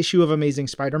last issue of Amazing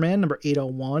Spider-Man, number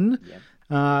 801. Yep.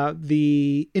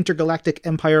 The Intergalactic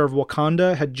Empire of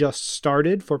Wakanda had just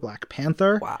started for Black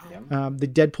Panther. Wow. The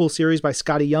Deadpool series by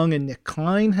Scotty Young and Nick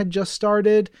Klein had just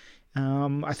started.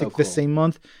 I think this same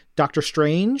month, Doctor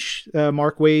Strange,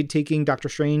 Mark Waid taking Doctor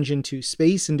Strange into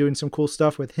space and doing some cool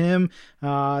stuff with him.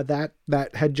 That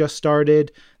had just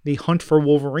started. The hunt for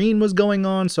Wolverine was going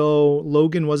on, so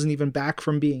Logan wasn't even back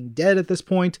from being dead at this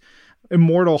point.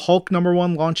 Immortal Hulk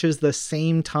 #1 launches the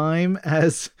same time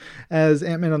as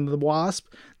Ant-Man and the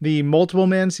Wasp. The Multiple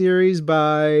Man series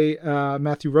by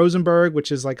Matthew Rosenberg,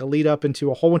 which is like a lead up into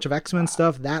a whole bunch of X-Men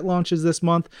stuff, that launches this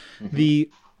month. Mm-hmm.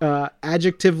 The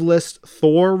adjective list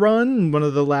Thor run, one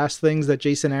of the last things that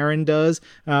Jason Aaron does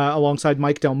alongside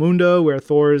Mike Del Mundo, where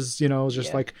Thor's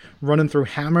just like running through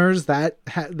hammers,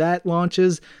 that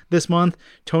launches this month.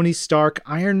 Tony Stark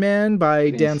Iron Man by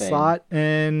Dan Slott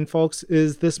and folks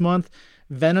is this month.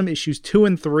 Venom issues 2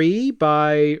 and 3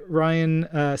 by Ryan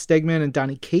Stegman and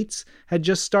Donny Cates had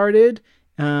just started.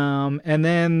 And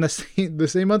then the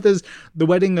same month is the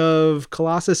wedding of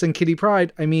Colossus and Kitty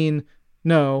Pryde. I mean,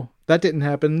 no, that didn't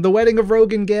happen. The wedding of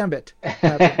Rogue and Gambit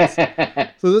happens.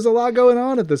 So there's a lot going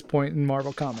on at this point in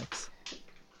Marvel Comics.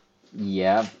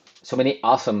 Yeah, so many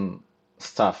awesome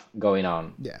stuff going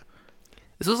on. Yeah.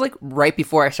 This was like right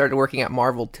before I started working at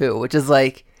Marvel too, which is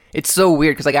like, it's so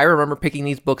weird because like I remember picking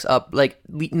these books up, like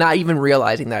not even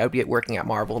realizing that I would be working at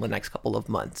Marvel in the next couple of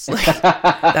months. Like,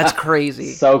 that's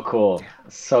crazy. So cool.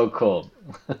 So cool.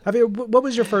 Javier, what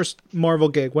was your first Marvel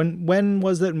gig? When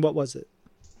was it and what was it?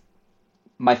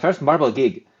 My first Marvel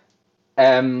gig.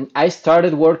 I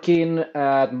started working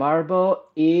at Marvel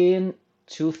in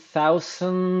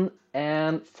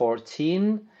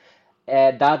 2014.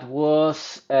 That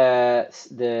was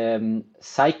the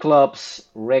Cyclops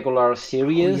regular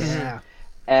series. Oh,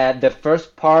 yeah. The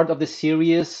first part of the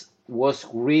series was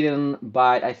written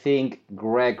by, I think,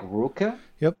 Greg Rucka.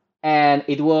 Yep. And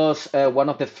it was one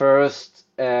of the first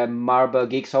Marvel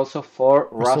gigs also for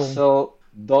Russell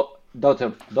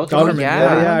Dotterman.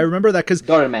 Yeah, I remember that because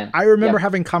I remember Yeah.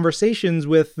 having conversations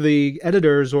with the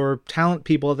editors or talent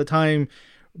people at the time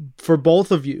for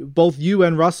both you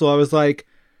and Russell. I was like,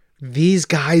 these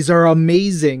guys are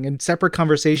amazing, and separate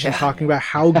conversations talking about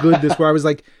how good this were. I was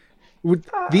like,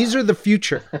 these are the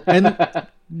future. And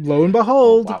lo and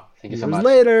behold, Wow. Thank you so years much.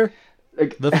 later,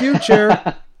 the future.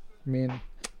 I mean,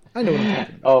 I know what I'm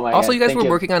talking about. Oh my Also, God, you guys thank were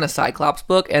working on a Cyclops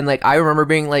book, and like I remember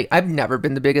being like, I've never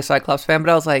been the biggest Cyclops fan, but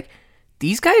I was like,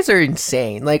 these guys are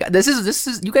insane. Like this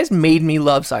is you guys made me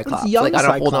love Cyclops Young like on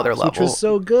a whole nother Cyclops, level. which was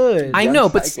so good. I know,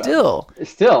 but still,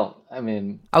 I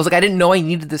mean, I was like, I didn't know I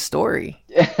needed this story.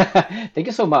 thank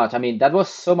you so much. I mean, that was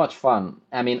so much fun.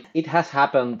 I mean, it has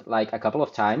happened like a couple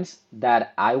of times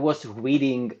that I was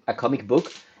reading a comic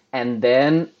book and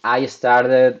then I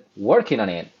started working on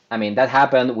it. I mean, that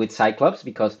happened with Cyclops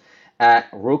because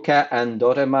Ruka and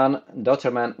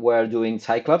Dotterman were doing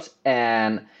Cyclops,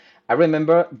 and I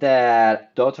remember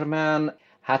that Dotterman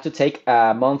had to take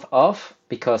a month off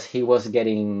because he was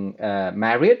getting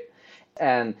married.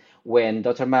 And when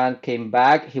Dotterman came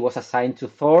back, he was assigned to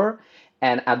Thor.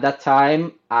 And at that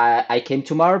time, I came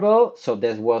to Marvel, so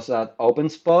there was an open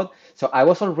spot. So I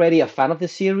was already a fan of the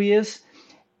series.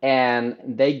 and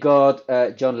they got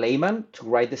John Layman to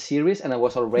write the series, and I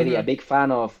was already a big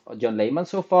fan of John Layman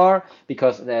so far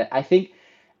because I think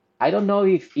I don't know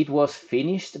if it was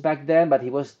finished back then, but he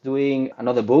was doing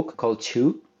another book called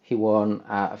Chew. He won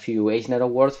a few Eisner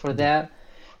Awards for that,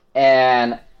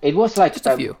 and it was like Just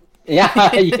a few.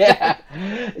 yeah, yeah.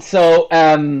 So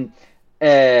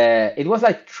it was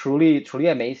like truly, truly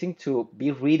amazing to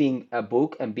be reading a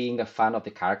book and being a fan of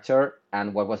the character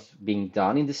and what was being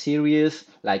done in the series,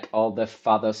 like all the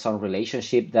father-son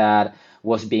relationship that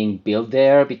was being built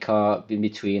there because in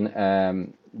between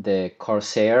the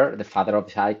Corsair, the father of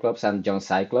Cyclops, and John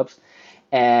Cyclops,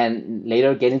 and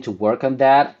later getting to work on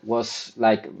that was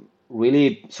like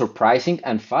really surprising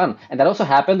and fun. And that also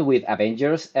happened with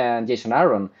Avengers and Jason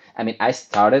Aaron. I mean, I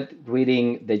started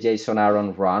reading the Jason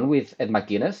Aaron run with Ed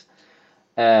McGuinness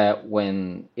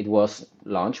when it was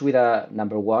launched with a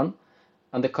 #1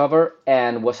 on the cover,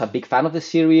 and was a big fan of the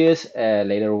series.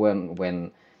 Later,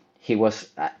 when he was,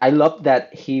 I loved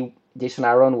that Jason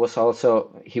Aaron was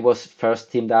he was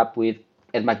first teamed up with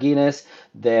Ed McGuinness.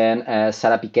 Then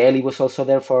Sarah Pichelli was also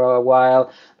there for a while.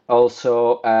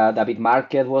 Also, David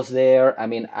Marquez was there. I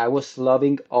mean, I was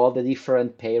loving all the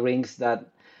different pairings that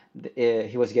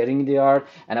he was getting in the art,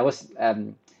 and I was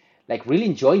like really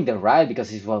enjoying the ride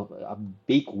because it was a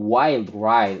big, wild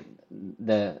ride.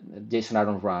 The Jason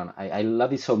Aaron run, I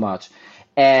love it so much,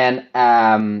 and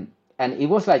it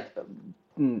was like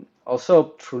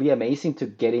also truly amazing to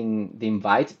getting the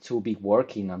invite to be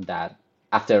working on that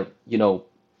after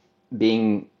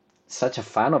being such a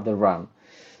fan of the run.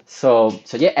 So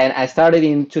yeah, and I started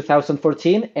in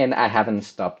 2014, and I haven't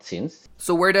stopped since.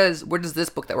 So where does this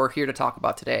book that we're here to talk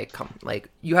about today come? Like,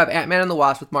 you have Ant-Man and the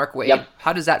Wasp with Mark Waid. Yep.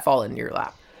 How does that fall in your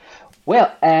lap?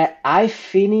 Well, I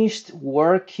finished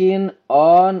working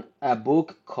on a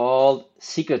book called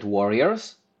Secret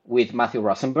Warriors with Matthew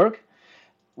Rosenberg,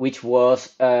 which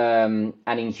was an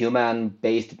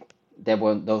Inhuman-based.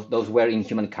 Those were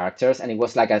Inhuman characters, and it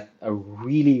was like a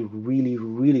really, really,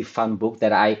 really fun book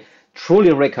that I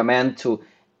truly recommend to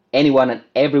anyone and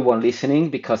everyone listening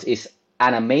because it's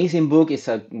an amazing book. It's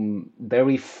a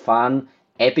very fun,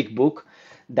 epic book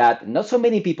that not so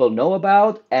many people know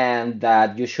about, and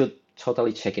that you should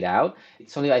totally check it out.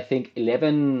 It's only, I think,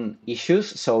 11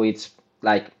 issues, so it's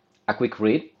like a quick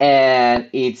read, and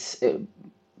it's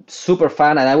super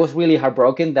fun. And I was really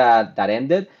heartbroken that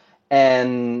ended,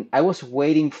 and I was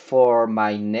waiting for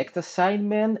my next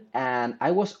assignment, and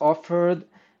I was offered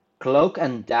Cloak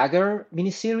and Dagger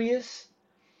miniseries,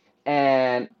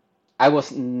 and I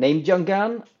was named John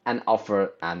Gunn and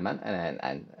offered Ant-Man,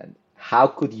 and how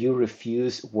could you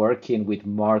refuse working with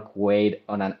Mark Waid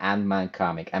on an Ant-Man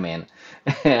comic? I mean,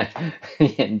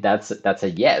 that's a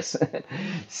yes.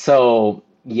 So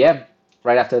yeah,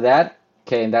 right after that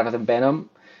came Dark and Venom.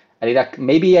 I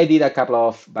did a couple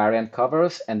of variant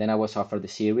covers, and then I was offered the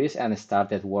series and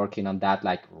started working on that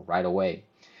like right away.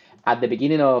 At the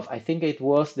beginning of, I think it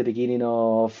was the beginning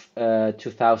of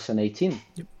 2018.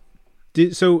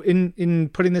 So in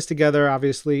putting this together,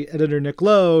 obviously, editor Nick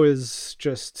Lowe is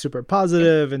just super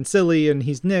positive and silly, and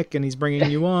he's Nick, and he's bringing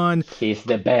you on. He's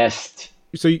the best.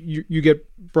 So you get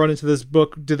brought into this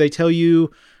book. Do they tell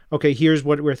you, okay, here's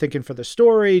what we're thinking for the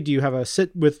story? Do you have a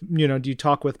sit with, do you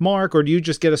talk with Mark, or do you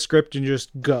just get a script and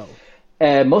just go?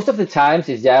 Most of the times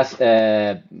it's just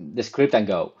the script and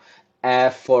go.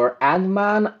 For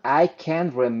Ant-Man, I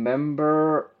can't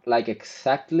remember like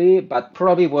exactly, but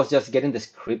probably was just getting the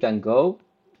script and go.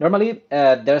 Normally,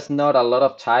 there's not a lot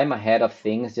of time ahead of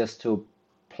things just to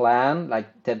plan.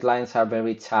 Like, deadlines are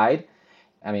very tight.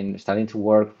 I mean, starting to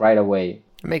work right away.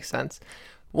 It makes sense.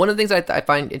 One of the things I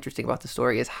find interesting about the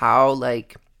story is how,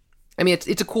 like, I mean,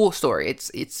 it's a cool story.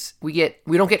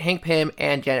 We don't get Hank Pym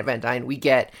and Janet Van Dyne. We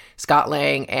get Scott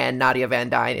Lang and Nadia Van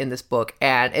Dyne in this book,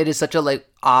 and it is such a like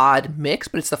odd mix.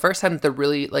 But it's the first time that they're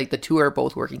really like the two are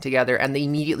both working together, and they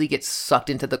immediately get sucked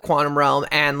into the quantum realm,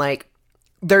 and like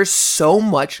there's so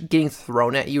much getting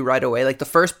thrown at you right away. Like the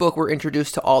first book, we're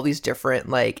introduced to all these different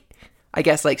like, I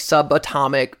guess like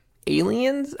subatomic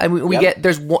aliens. I mean,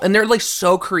 there's one, and they're like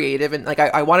so creative, and like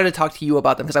I wanted to talk to you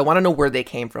about them because I want to know where they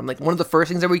came from. Like one of the first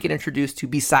things that we get introduced to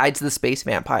besides the space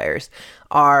vampires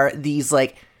are these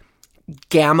like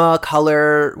gamma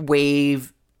color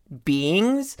wave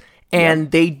beings,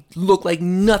 and they look like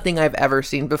nothing I've ever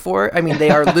seen before. I mean, they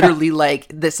are literally like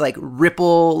this like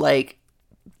ripple, like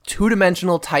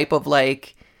two-dimensional type of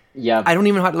like, I don't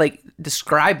even know how to like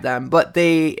describe them, but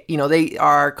they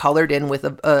are colored in with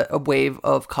a wave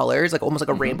of colors, like almost like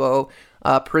a rainbow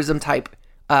prism type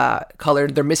color.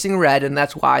 They're missing red, and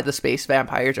that's why the space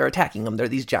vampires are attacking them. They're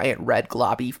these giant red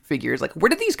globby figures. Like, where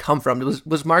did these come from?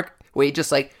 Was Mark Waid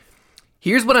just like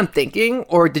Here's what I'm thinking,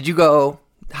 or did you go?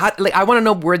 I want to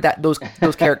know where those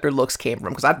character looks came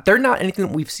from, because they're not anything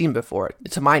that we've seen before,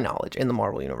 to my knowledge, in the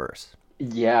Marvel universe.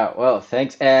 Yeah, well,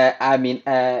 thanks.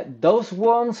 Those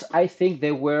ones, I think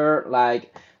they were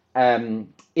like,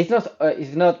 it's not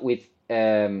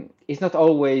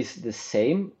always the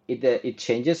same. It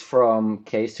changes from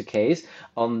case to case.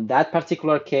 On that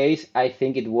particular case, I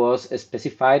think it was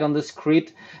specified on the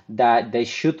script that they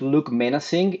should look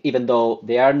menacing, even though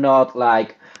they are not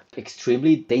like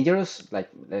extremely dangerous. Like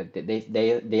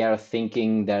they are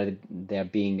thinking that they're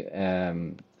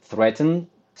being threatened,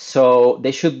 so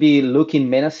they should be looking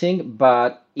menacing,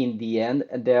 but in the end,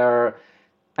 they're.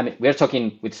 I mean, we're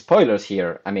talking with spoilers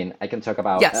here. I mean, I can talk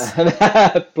about Yes.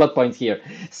 plot points here.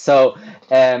 So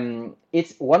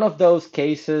it's one of those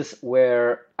cases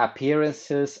where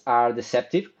appearances are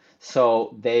deceptive.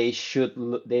 So they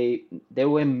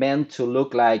were meant to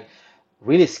look like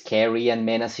really scary and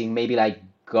menacing, maybe like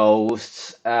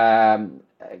ghosts, kind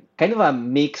of a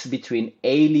mix between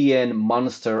alien,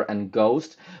 monster, and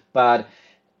ghost. But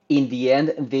in the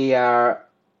end, they're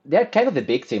kind of the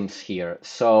victims here.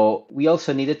 So we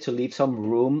also needed to leave some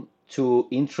room to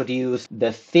introduce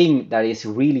the thing that is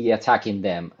really attacking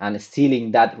them and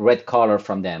stealing that red color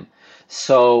from them.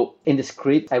 So in the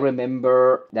script, I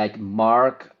remember like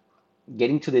Mark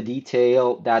getting to the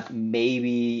detail that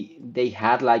maybe they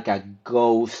had like a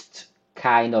ghost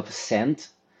kind of scent.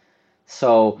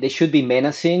 So they should be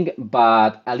menacing,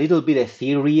 but a little bit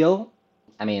ethereal.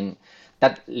 I mean,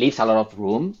 that leaves a lot of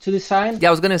room to design. Yeah,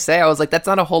 I was gonna say, I was like, that's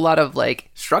not a whole lot of like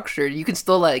structure. You can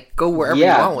still like go wherever you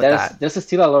want with that. There's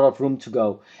still a lot of room to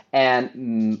go.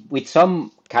 And with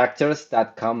some characters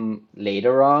that come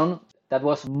later on, that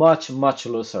was much, much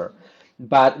looser.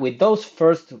 But with those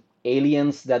first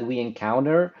aliens that we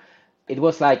encounter, it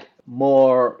was like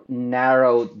more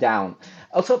narrowed down.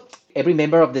 Also, every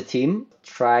member of the team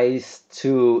tries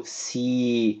to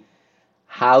see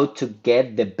how to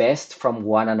get the best from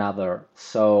one another.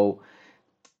 So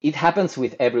it happens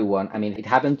with everyone. I mean, it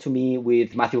happened to me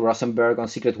with Matthew Rosenberg on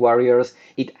Secret Warriors.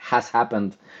 It has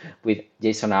happened with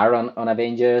Jason Aaron on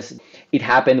Avengers. It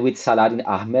happened with Saladin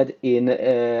Ahmed in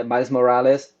Miles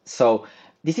Morales. So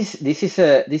this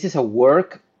is a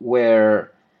work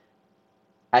where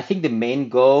I think the main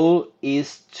goal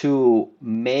is to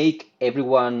make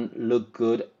everyone look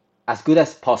good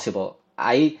as possible.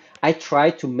 I try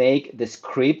to make the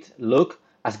script look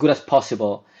as good as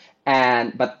possible,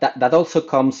 but that also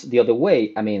comes the other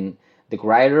way. I mean, the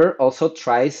writer also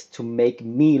tries to make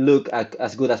me look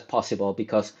as good as possible,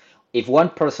 because if one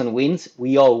person wins,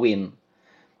 we all win.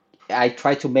 I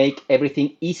try to make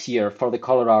everything easier for the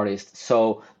color artist,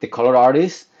 so the color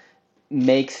artist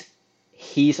makes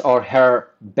his or her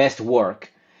best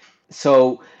work.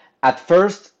 So at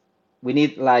first, we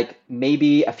need like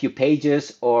maybe a few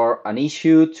pages or an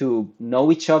issue to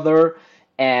know each other.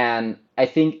 And I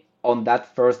think on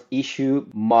that first issue,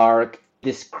 Mark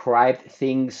described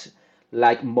things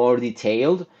like more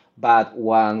detailed. But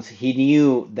once he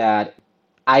knew that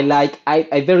I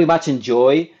very much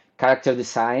enjoy character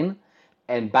design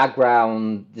and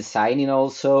background designing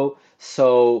also.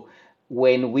 So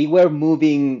when we were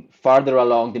moving farther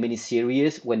along the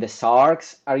miniseries, when the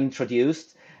Sarks are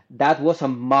introduced, that was a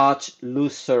much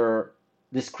looser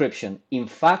description. In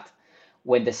fact,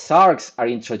 when the Sarks are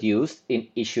introduced in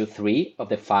issue 3 of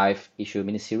the 5-issue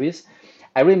miniseries,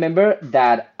 I remember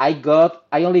that I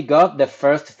only got the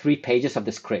first 3 pages of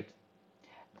the script.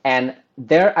 And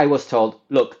there I was told,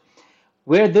 look,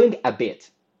 we're doing a bit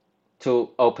to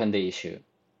open the issue.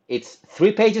 It's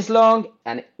 3 pages long,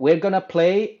 and we're gonna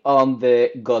play on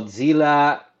the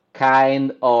Godzilla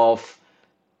kind of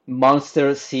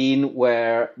monster scene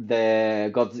where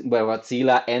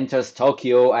Godzilla enters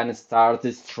Tokyo and starts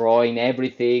destroying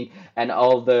everything, and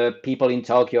all the people in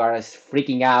Tokyo are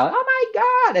freaking out. Oh my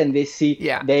God! And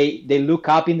they look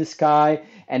up in the sky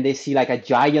and they see like a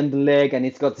giant leg, and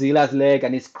it's Godzilla's leg,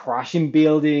 and it's crushing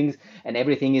buildings, and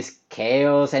everything is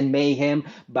chaos and mayhem.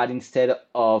 But instead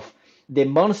of the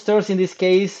monsters in this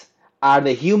case are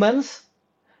the humans,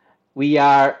 we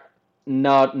are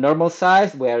not normal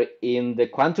size. We're in the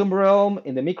quantum realm,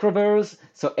 in the microverse,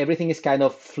 so everything is kind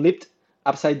of flipped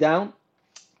upside down.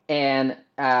 And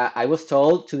I was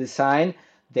told to design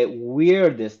the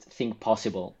weirdest thing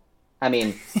possible. I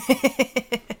mean,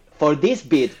 for this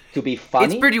bit to be funny,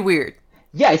 it's pretty weird.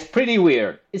 Yeah, it's pretty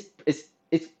weird. It's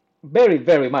very,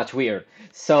 very much weird.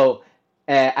 So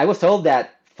I was told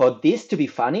that for this to be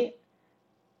funny,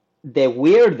 the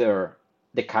weirder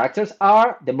the characters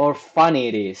are, the more funny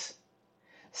it is.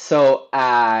 So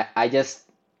that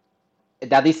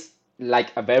is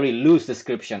like a very loose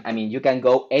description. I mean, you can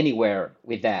go anywhere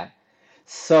with that.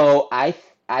 So I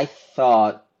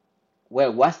thought,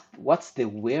 well, what's the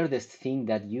weirdest thing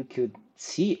that you could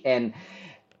see? And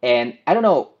I don't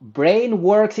know, brain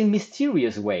works in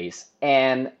mysterious ways.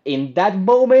 And in that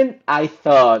moment, I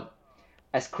thought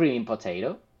a screaming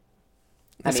potato.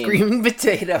 A screaming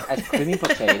potato. A screaming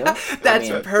potato. That's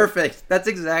perfect. That's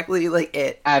exactly like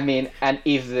it. I mean, and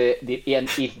if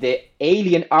the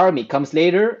alien army comes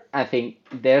later, I think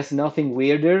there's nothing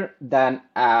weirder than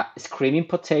a screaming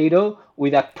potato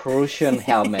with a Prussian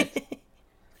helmet.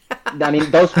 I mean,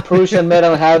 those Prussian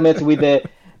metal helmets with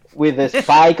the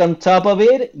spike on top of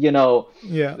it,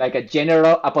 like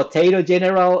a potato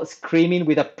general screaming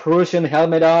with a Prussian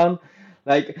helmet on,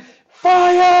 like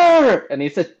fire, and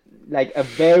it's a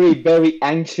very, very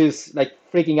anxious, like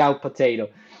freaking out potato.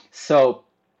 So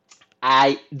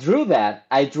I drew that.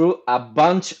 I drew a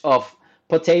bunch of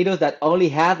potatoes that only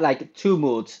had like two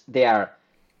moods. They are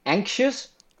anxious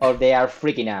or they are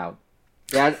freaking out.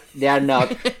 They are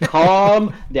not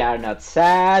calm, they are not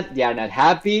sad, they are not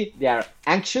happy, they are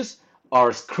anxious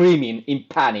or screaming in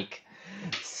panic.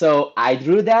 So I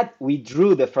drew that. We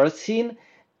drew the first scene,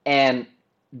 and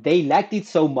they liked it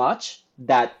so much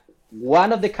that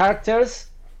one of the characters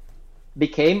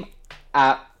became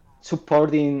a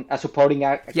supporting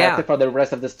character for the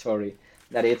rest of the story.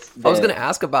 That I was going to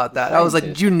ask about that. I was like,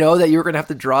 did you know that you were going to have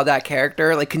to draw that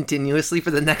character like continuously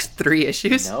for the next 3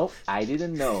 issues? No, I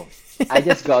didn't know. I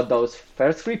just got those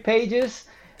first 3 pages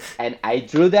and I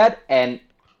drew that, and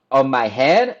on my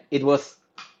head it was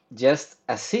just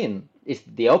a scene. It's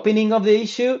the opening of the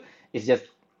issue. It's just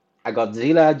a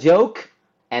Godzilla joke,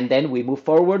 and then we move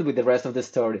forward with the rest of the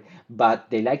story. But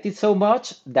they liked it so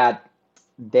much that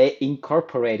they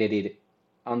incorporated it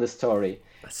on the story.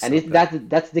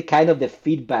 That's the kind of the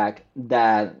feedback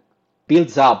that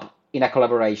builds up in a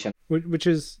collaboration. Which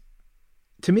is,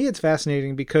 to me, it's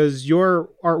fascinating because your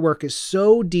artwork is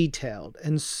so detailed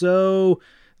and so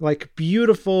like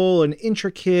beautiful and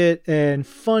intricate and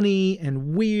funny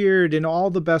and weird in all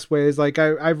the best ways. Like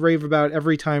I've rave about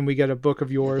every time we get a book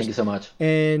of yours. Thank you so much.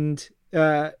 And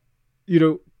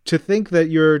to think that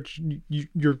you're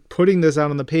putting this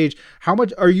out on the page, how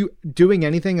much are you doing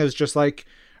anything as just like,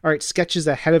 all right, sketches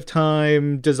ahead of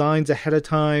time, designs ahead of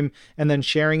time, and then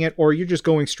sharing it, or you're just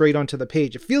going straight onto the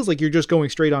page? It feels like you're just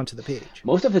going straight onto the page.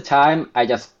 Most of the time, I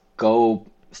just go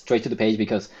straight to the page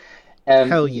because,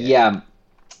 hell yeah,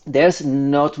 there's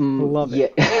not. Love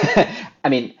it. I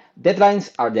mean,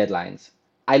 deadlines are deadlines.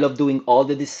 I love doing all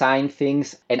the design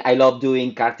things, and I love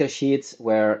doing character sheets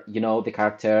where the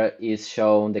character is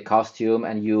shown the costume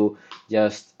and you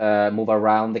just move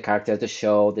around the character to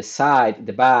show the side,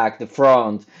 the back, the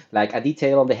front, like a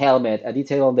detail on the helmet, a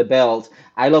detail on the belt.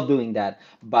 I love doing that,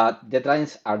 but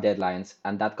deadlines are deadlines,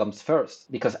 and that comes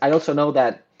first because I also know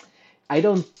that I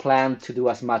don't plan to do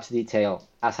as much detail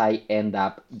as I end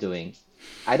up doing.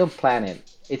 I don't plan it.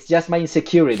 It's just my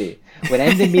insecurity. When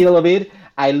I'm in the middle of it,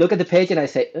 I look at the page and I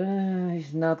say,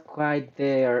 it's not quite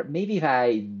there. Maybe if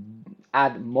I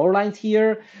add more lines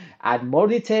here, add more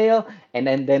detail, and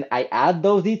then I add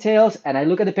those details, and I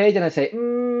look at the page and I say,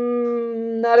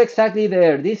 not exactly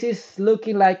there. This is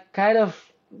looking like kind of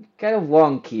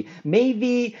wonky.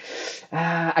 Maybe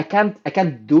I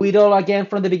can't do it all again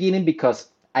from the beginning because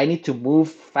I need to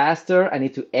move faster. I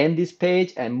need to end this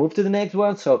page and move to the next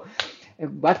one. So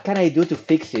what can I do to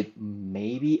fix it?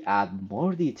 Maybe add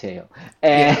more detail.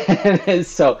 And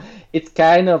so it's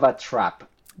kind of a trap.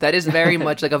 That is very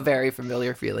much like a very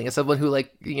familiar feeling. As someone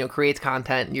who creates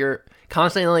content, and you're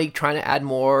constantly trying to add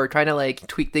more, trying to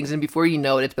tweak things, and before you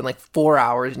know it, it's been 4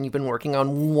 hours and you've been working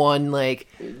on one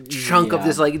chunk of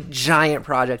this giant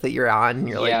project that you're on, and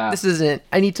you're this isn't,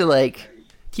 I need to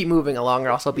keep moving along or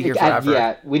else I'll be here forever.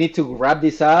 Yeah, we need to wrap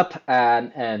this up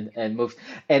and move.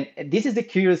 And this is the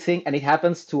curious thing, and it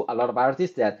happens to a lot of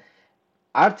artists that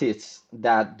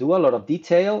do a lot of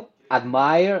detail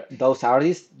admire those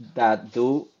artists that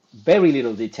do very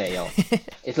little detail.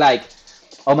 It's like,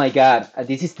 oh my God,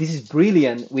 this is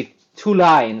brilliant with 2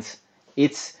 lines.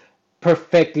 It's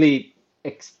perfectly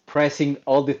expressing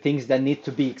all the things that need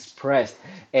to be expressed.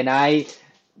 And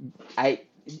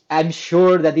I'm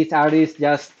sure that this artist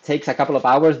just takes a couple of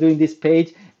hours doing this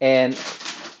page, and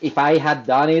if I had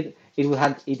done it,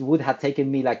 it would have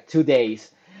taken me 2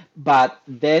 days. But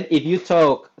then if you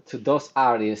talk to those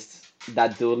artists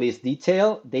that do less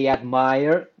detail, they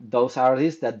admire those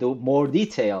artists that do more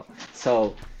detail.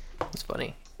 So it's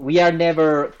funny. We are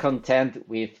never content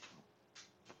with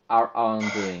our own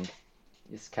doing.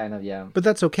 It's kind of, yeah. But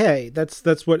that's okay.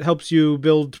 That's what helps you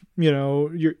build,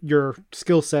 your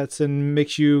skill sets and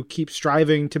makes you keep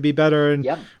striving to be better. And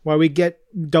Yeah. while we get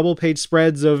double page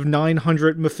spreads of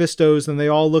 900 Mephistos and they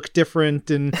all look different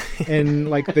and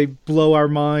like they blow our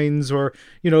minds, or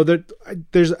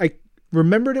I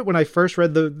remembered it when I first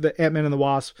read the Ant-Man and the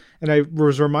Wasp, and I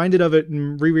was reminded of it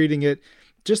and rereading it.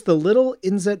 Just the little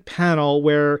inset panel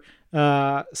where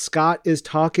Scott is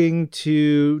talking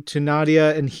to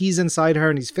Nadia, and he's inside her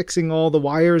and he's fixing all the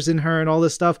wires in her and all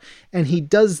this stuff, and he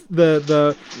does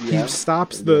he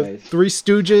stops the Three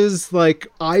Stooges like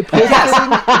eye poke thing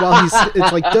while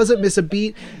it's like doesn't miss a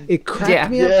beat. It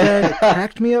cracked me up then, it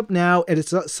cracked me up now, and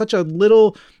it's such a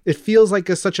little, it feels like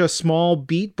such a small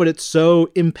beat, but it's so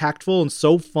impactful and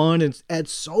so fun and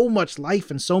adds so much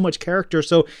life and so much character.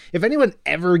 So if anyone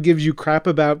ever gives you crap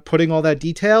about putting all that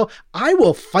detail, I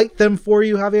will fight them for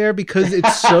you, Javier, because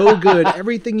it's so good.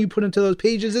 Everything you put into those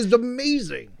pages is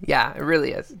amazing. Yeah, it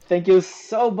really is. Thank you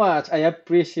so much. I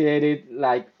appreciate it.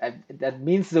 Like, that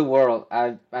means the world.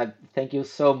 I thank you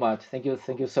so much. Thank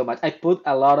you so much. I put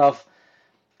a lot of,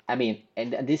 and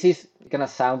this is gonna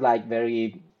sound like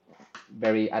very,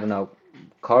 very, I don't know,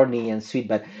 corny and sweet,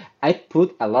 but I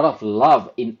put a lot of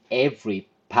love in every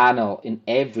panel, in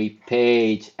every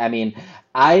page.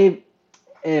 I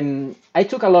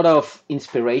took a lot of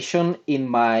inspiration in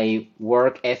my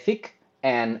work ethic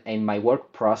and in my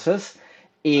work process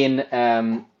in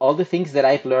all the things that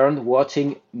I've learned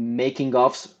watching making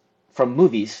ofs from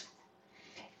movies.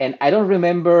 And I don't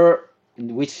remember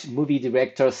which movie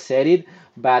director said it,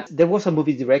 but there was a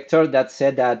movie director that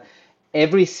said that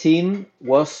every scene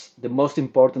was the most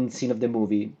important scene of the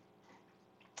movie.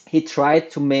 He tried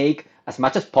to make as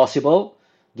much as possible,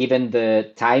 given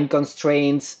the time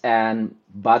constraints and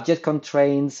budget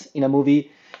constraints in a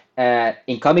movie.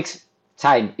 In comics,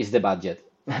 time is the budget,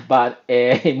 but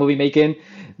in movie making,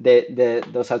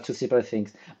 those are two separate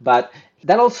things. But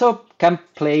that also can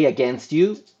play against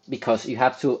you, because you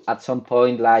have to, at some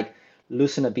point, like,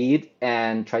 loosen a bit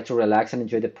and try to relax and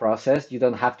enjoy the process. You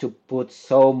don't have to put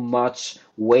so much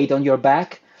weight on your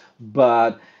back,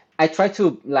 but I try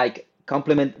to, like,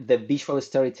 complement the visual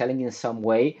storytelling in some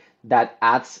way that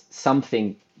adds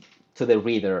something to the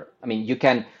reader. You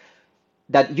can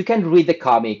read the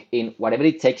comic in whatever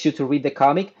it takes you to read the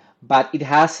comic, but it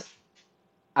has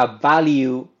a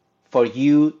value for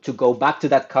you to go back to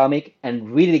that comic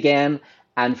and read it again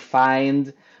and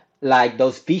find, like,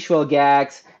 those visual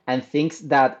gags and things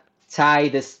that tie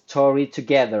the story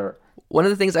together. One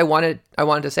of the things I wanted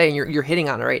to say, and you're hitting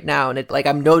on it right now, and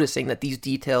I'm noticing that these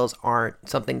details aren't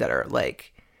something that are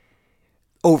like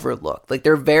overlooked. Like,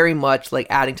 they're very much like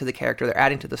adding to the character, they're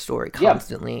adding to the story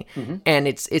constantly. Yeah. Mm-hmm. And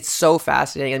it's so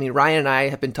fascinating. Ryan and I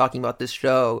have been talking about this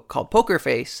show called Poker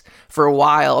Face for a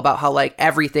while, about how, like,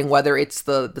 everything, whether it's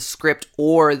the script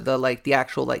or the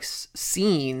actual, like,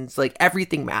 scenes, like,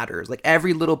 everything matters. Like,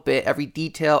 every little bit, every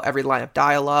detail, every line of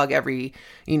dialogue, every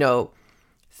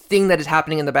thing that is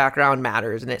happening in the background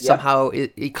matters, and it somehow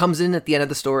it comes in at the end of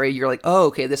the story. You're like, oh,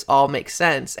 okay, this all makes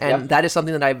sense. And that is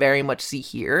something that I very much see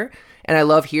here. And I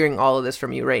love hearing all of this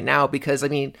from you right now, because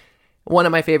one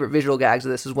of my favorite visual gags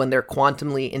of this is when they're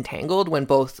quantumly entangled, when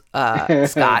both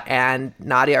Scott and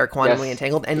Nadia are quantumly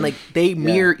entangled, and like they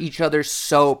mirror each other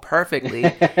so perfectly.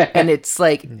 And it's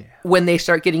like when they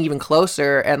start getting even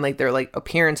closer and like their like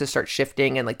appearances start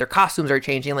shifting and like their costumes are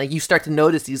changing, like you start to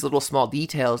notice these little small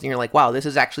details, and you're like, wow, this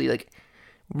is actually like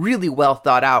really well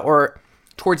thought out. Or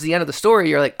towards the end of the story,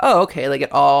 you're like, oh, okay, like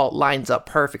it all lines up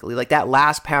perfectly. Like that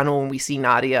last panel when we see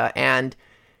Nadia and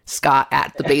Scott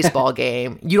at the baseball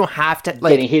game, you don't have to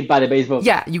like getting hit by the baseball.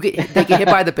 Yeah, they get hit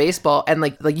by the baseball, and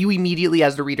like you immediately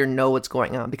as the reader know what's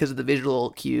going on because of the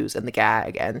visual cues and the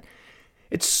gag, and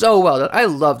it's so well done. I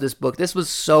love this book. This was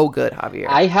so good, Javier.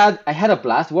 I had a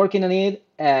blast working on it,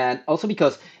 and also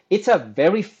because it's a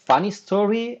very funny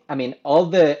story. All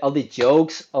the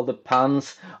jokes, all the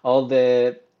puns, all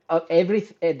the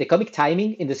comic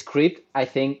timing in the script, I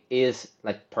think, is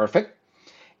like perfect.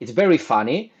 It's very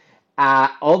funny.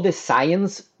 All the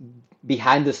science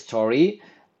behind the story,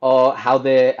 or how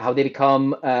they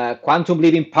become quantum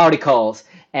living particles,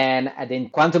 and then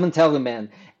quantum entanglement,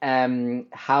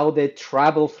 how they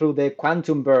travel through the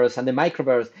quantum burst and the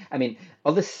microburst.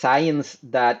 All the science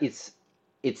that it's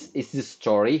the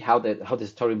story, how the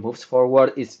story moves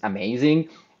forward is amazing,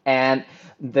 and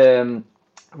the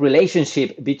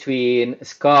relationship between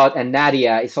Scott and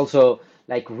Nadia is also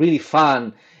like really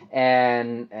fun,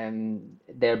 and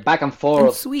their back and forth.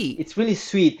 And sweet. It's really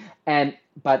sweet.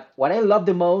 But what I love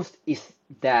the most is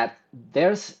that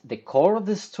there's the core of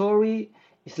the story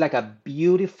is like a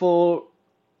beautiful,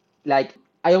 like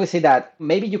I always say that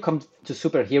maybe you come to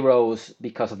superheroes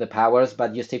because of the powers,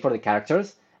 but you stay for the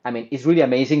characters. I mean, it's really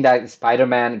amazing that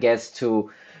Spider-Man gets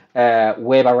to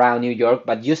web around New York,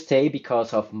 but you stay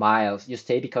because of Miles, you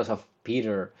stay because of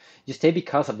Peter, you stay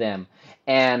because of them.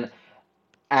 And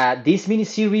this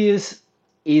miniseries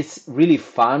is really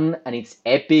fun and it's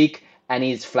epic and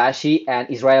it's flashy, and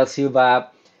Israel Silva,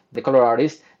 the color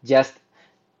artist, just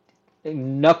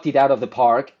knocked it out of the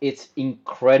park. It's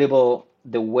incredible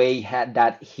the way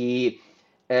that he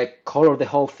colored the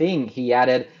whole thing. He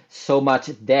added so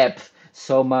much depth,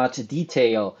 so much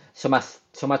detail, so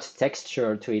much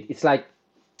texture to it. It's like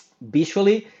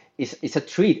visually, it's a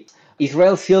treat.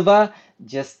 Israel Silva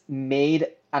just made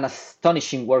an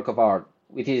astonishing work of art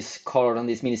with his color on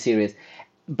this miniseries.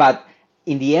 But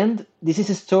in the end, this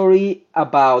is a story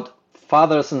about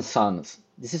fathers and sons.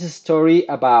 This is a story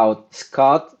about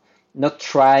Scott not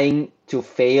trying to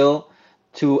fail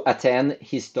to attend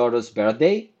his daughter's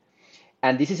birthday.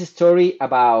 And this is a story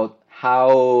about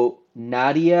how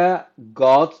Nadia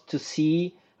got to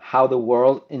see how the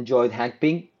world enjoyed Hank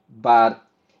Pym, but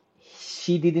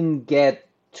she didn't get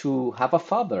to have a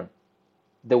father.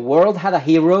 The world had a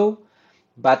hero,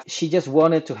 but she just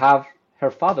wanted to have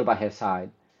her father by her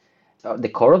side. The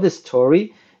core of the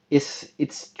story is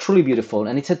it's truly beautiful,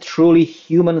 and it's a truly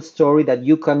human story that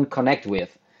you can connect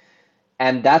with.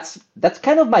 And that's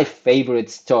kind of my favorite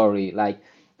story, like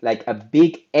a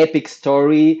big epic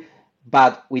story,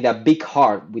 but with a big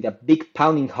heart, with a big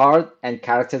pounding heart and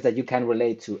characters that you can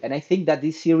relate to. And I think that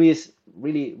this series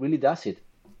really, really does it.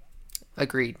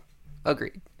 Agreed. Yeah.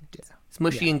 It's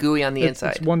mushy and gooey on the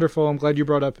inside. It's wonderful. I'm glad you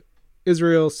brought up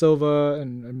Israel Silva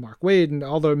and Mark Waid and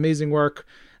all the amazing work.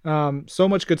 So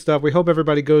much good stuff. We hope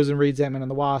everybody goes and reads Ant-Man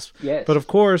and the Wasp. Yes. But of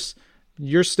course,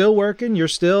 you're still working. You're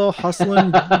still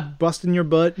hustling, busting your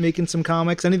butt, making some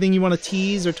comics. Anything you want to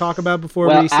tease or talk about before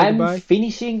we say goodbye? I'm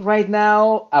finishing right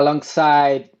now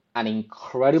alongside an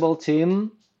incredible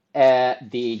team.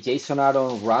 The Jason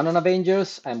Aaron run on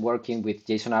Avengers. I'm working with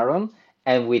Jason Aaron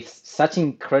and with such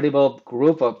incredible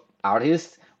group of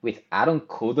artists with Aaron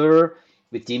Kuder,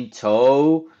 with Jim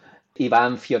Toe,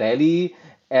 Ivan Fiorelli.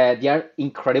 They are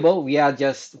incredible. We are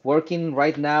just working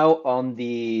right now on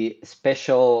the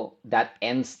special that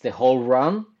ends the whole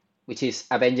run, which is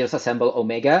Avengers Assemble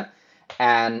Omega.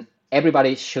 And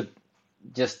everybody should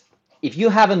just, if you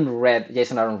haven't read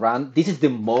Jason Aaron Run, this is the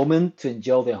moment to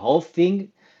enjoy the whole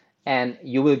thing. And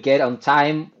you will get on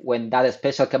time when that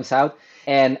special comes out.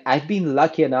 And I've been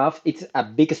lucky enough, it's a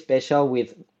big special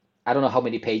with, I don't know how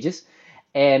many pages.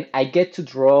 And I get to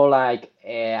draw like,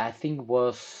 I think it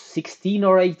was 16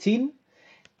 or 18.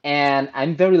 And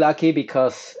I'm very lucky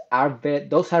because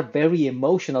those are very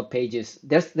emotional pages.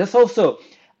 There's also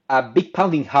a big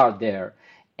pounding heart there.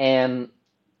 And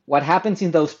what happens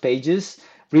in those pages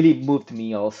really moved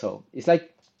me also. It's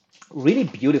like really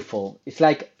beautiful. It's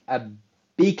like a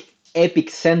big epic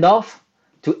send-off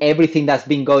to everything that's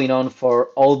been going on for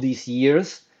all these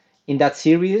years in that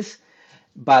series,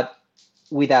 but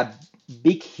with a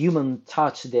big human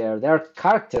touch there. There are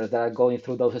characters that are going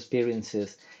through those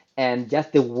experiences, and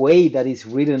just the way that it's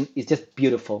written is just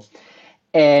beautiful.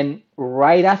 And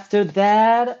right after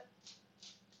that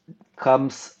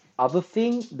comes other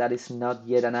thing that is not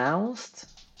yet announced.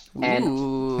 Ooh.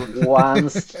 And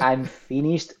once I'm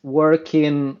finished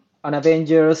working on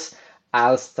Avengers,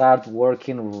 I'll start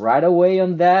working right away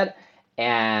on that.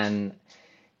 And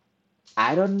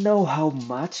I don't know how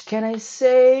much can I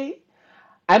say.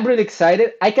 I'm really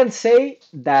excited. I can say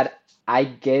that I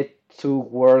get to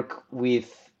work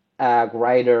with a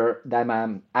writer that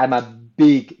I'm a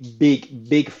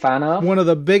big fan of. One of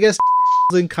the biggest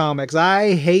in comics.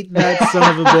 I hate that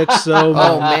son of a bitch so much.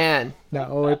 Oh man.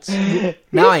 No, it's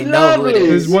Now I know who it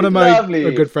is. He's one of my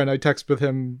a good friend. I text with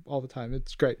him all the time.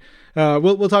 It's great.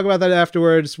 We'll talk about that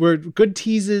afterwards. We're good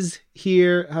teases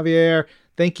here, Javier.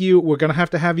 Thank you. We're gonna have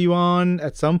to have you on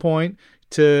at some point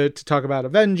to talk about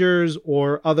Avengers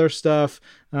or other stuff.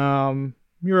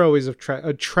 You're always a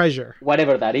treasure.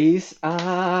 Whatever that is.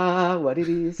 What it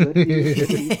is.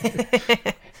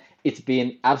 It's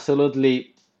been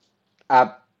absolutely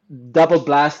a double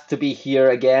blast to be here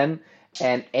again.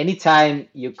 And anytime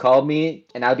you call me,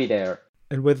 and I'll be there.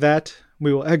 And with that,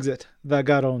 we will exit the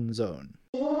Garrón zone.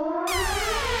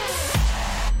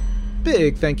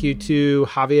 Big thank you to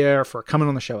Javier for coming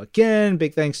on the show again.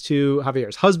 Big thanks to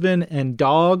Javier's husband and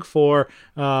dog for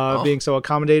being so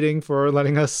accommodating, for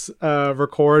letting us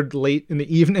record late in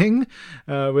the evening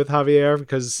with Javier,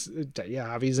 because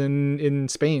Javier's in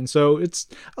Spain. So it's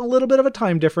a little bit of a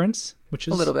time difference. which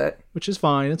is a little bit. which is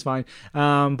fine. It's fine.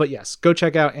 But yes, go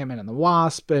check out Ant-Man and the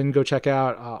Wasp, and go check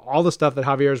out all the stuff that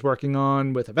Javier is working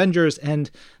on with Avengers and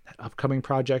that upcoming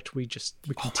project we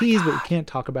can tease, but we can't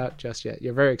talk about just yet.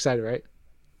 You're very excited, right?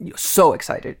 You're so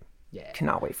excited. Yeah.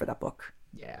 Cannot wait for that book.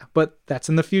 Yeah, but that's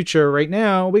in the future. Right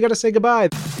now, we got to say goodbye.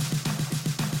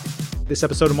 This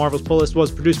episode of Marvel's Pull List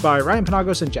was produced by Ryan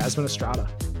Penagos and Jasmine Estrada.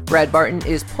 Brad Barton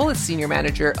is Pull List Senior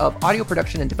Manager of Audio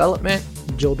Production and Development.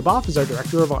 Jill DeBoff is our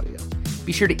Director of Audio.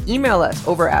 Be sure to email us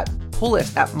over at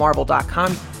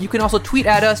pullist@marvel.com. You can also tweet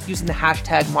at us using the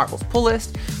hashtag Marvel's Pull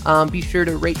List. Be sure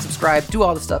to rate, subscribe, do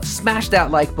all the stuff. Smash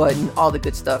that like button, all the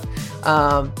good stuff.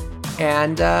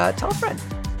 And tell a friend.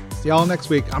 See y'all next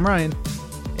week. I'm Ryan.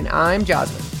 And I'm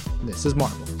Jasmine. This is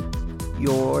Marvel.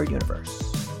 Your universe.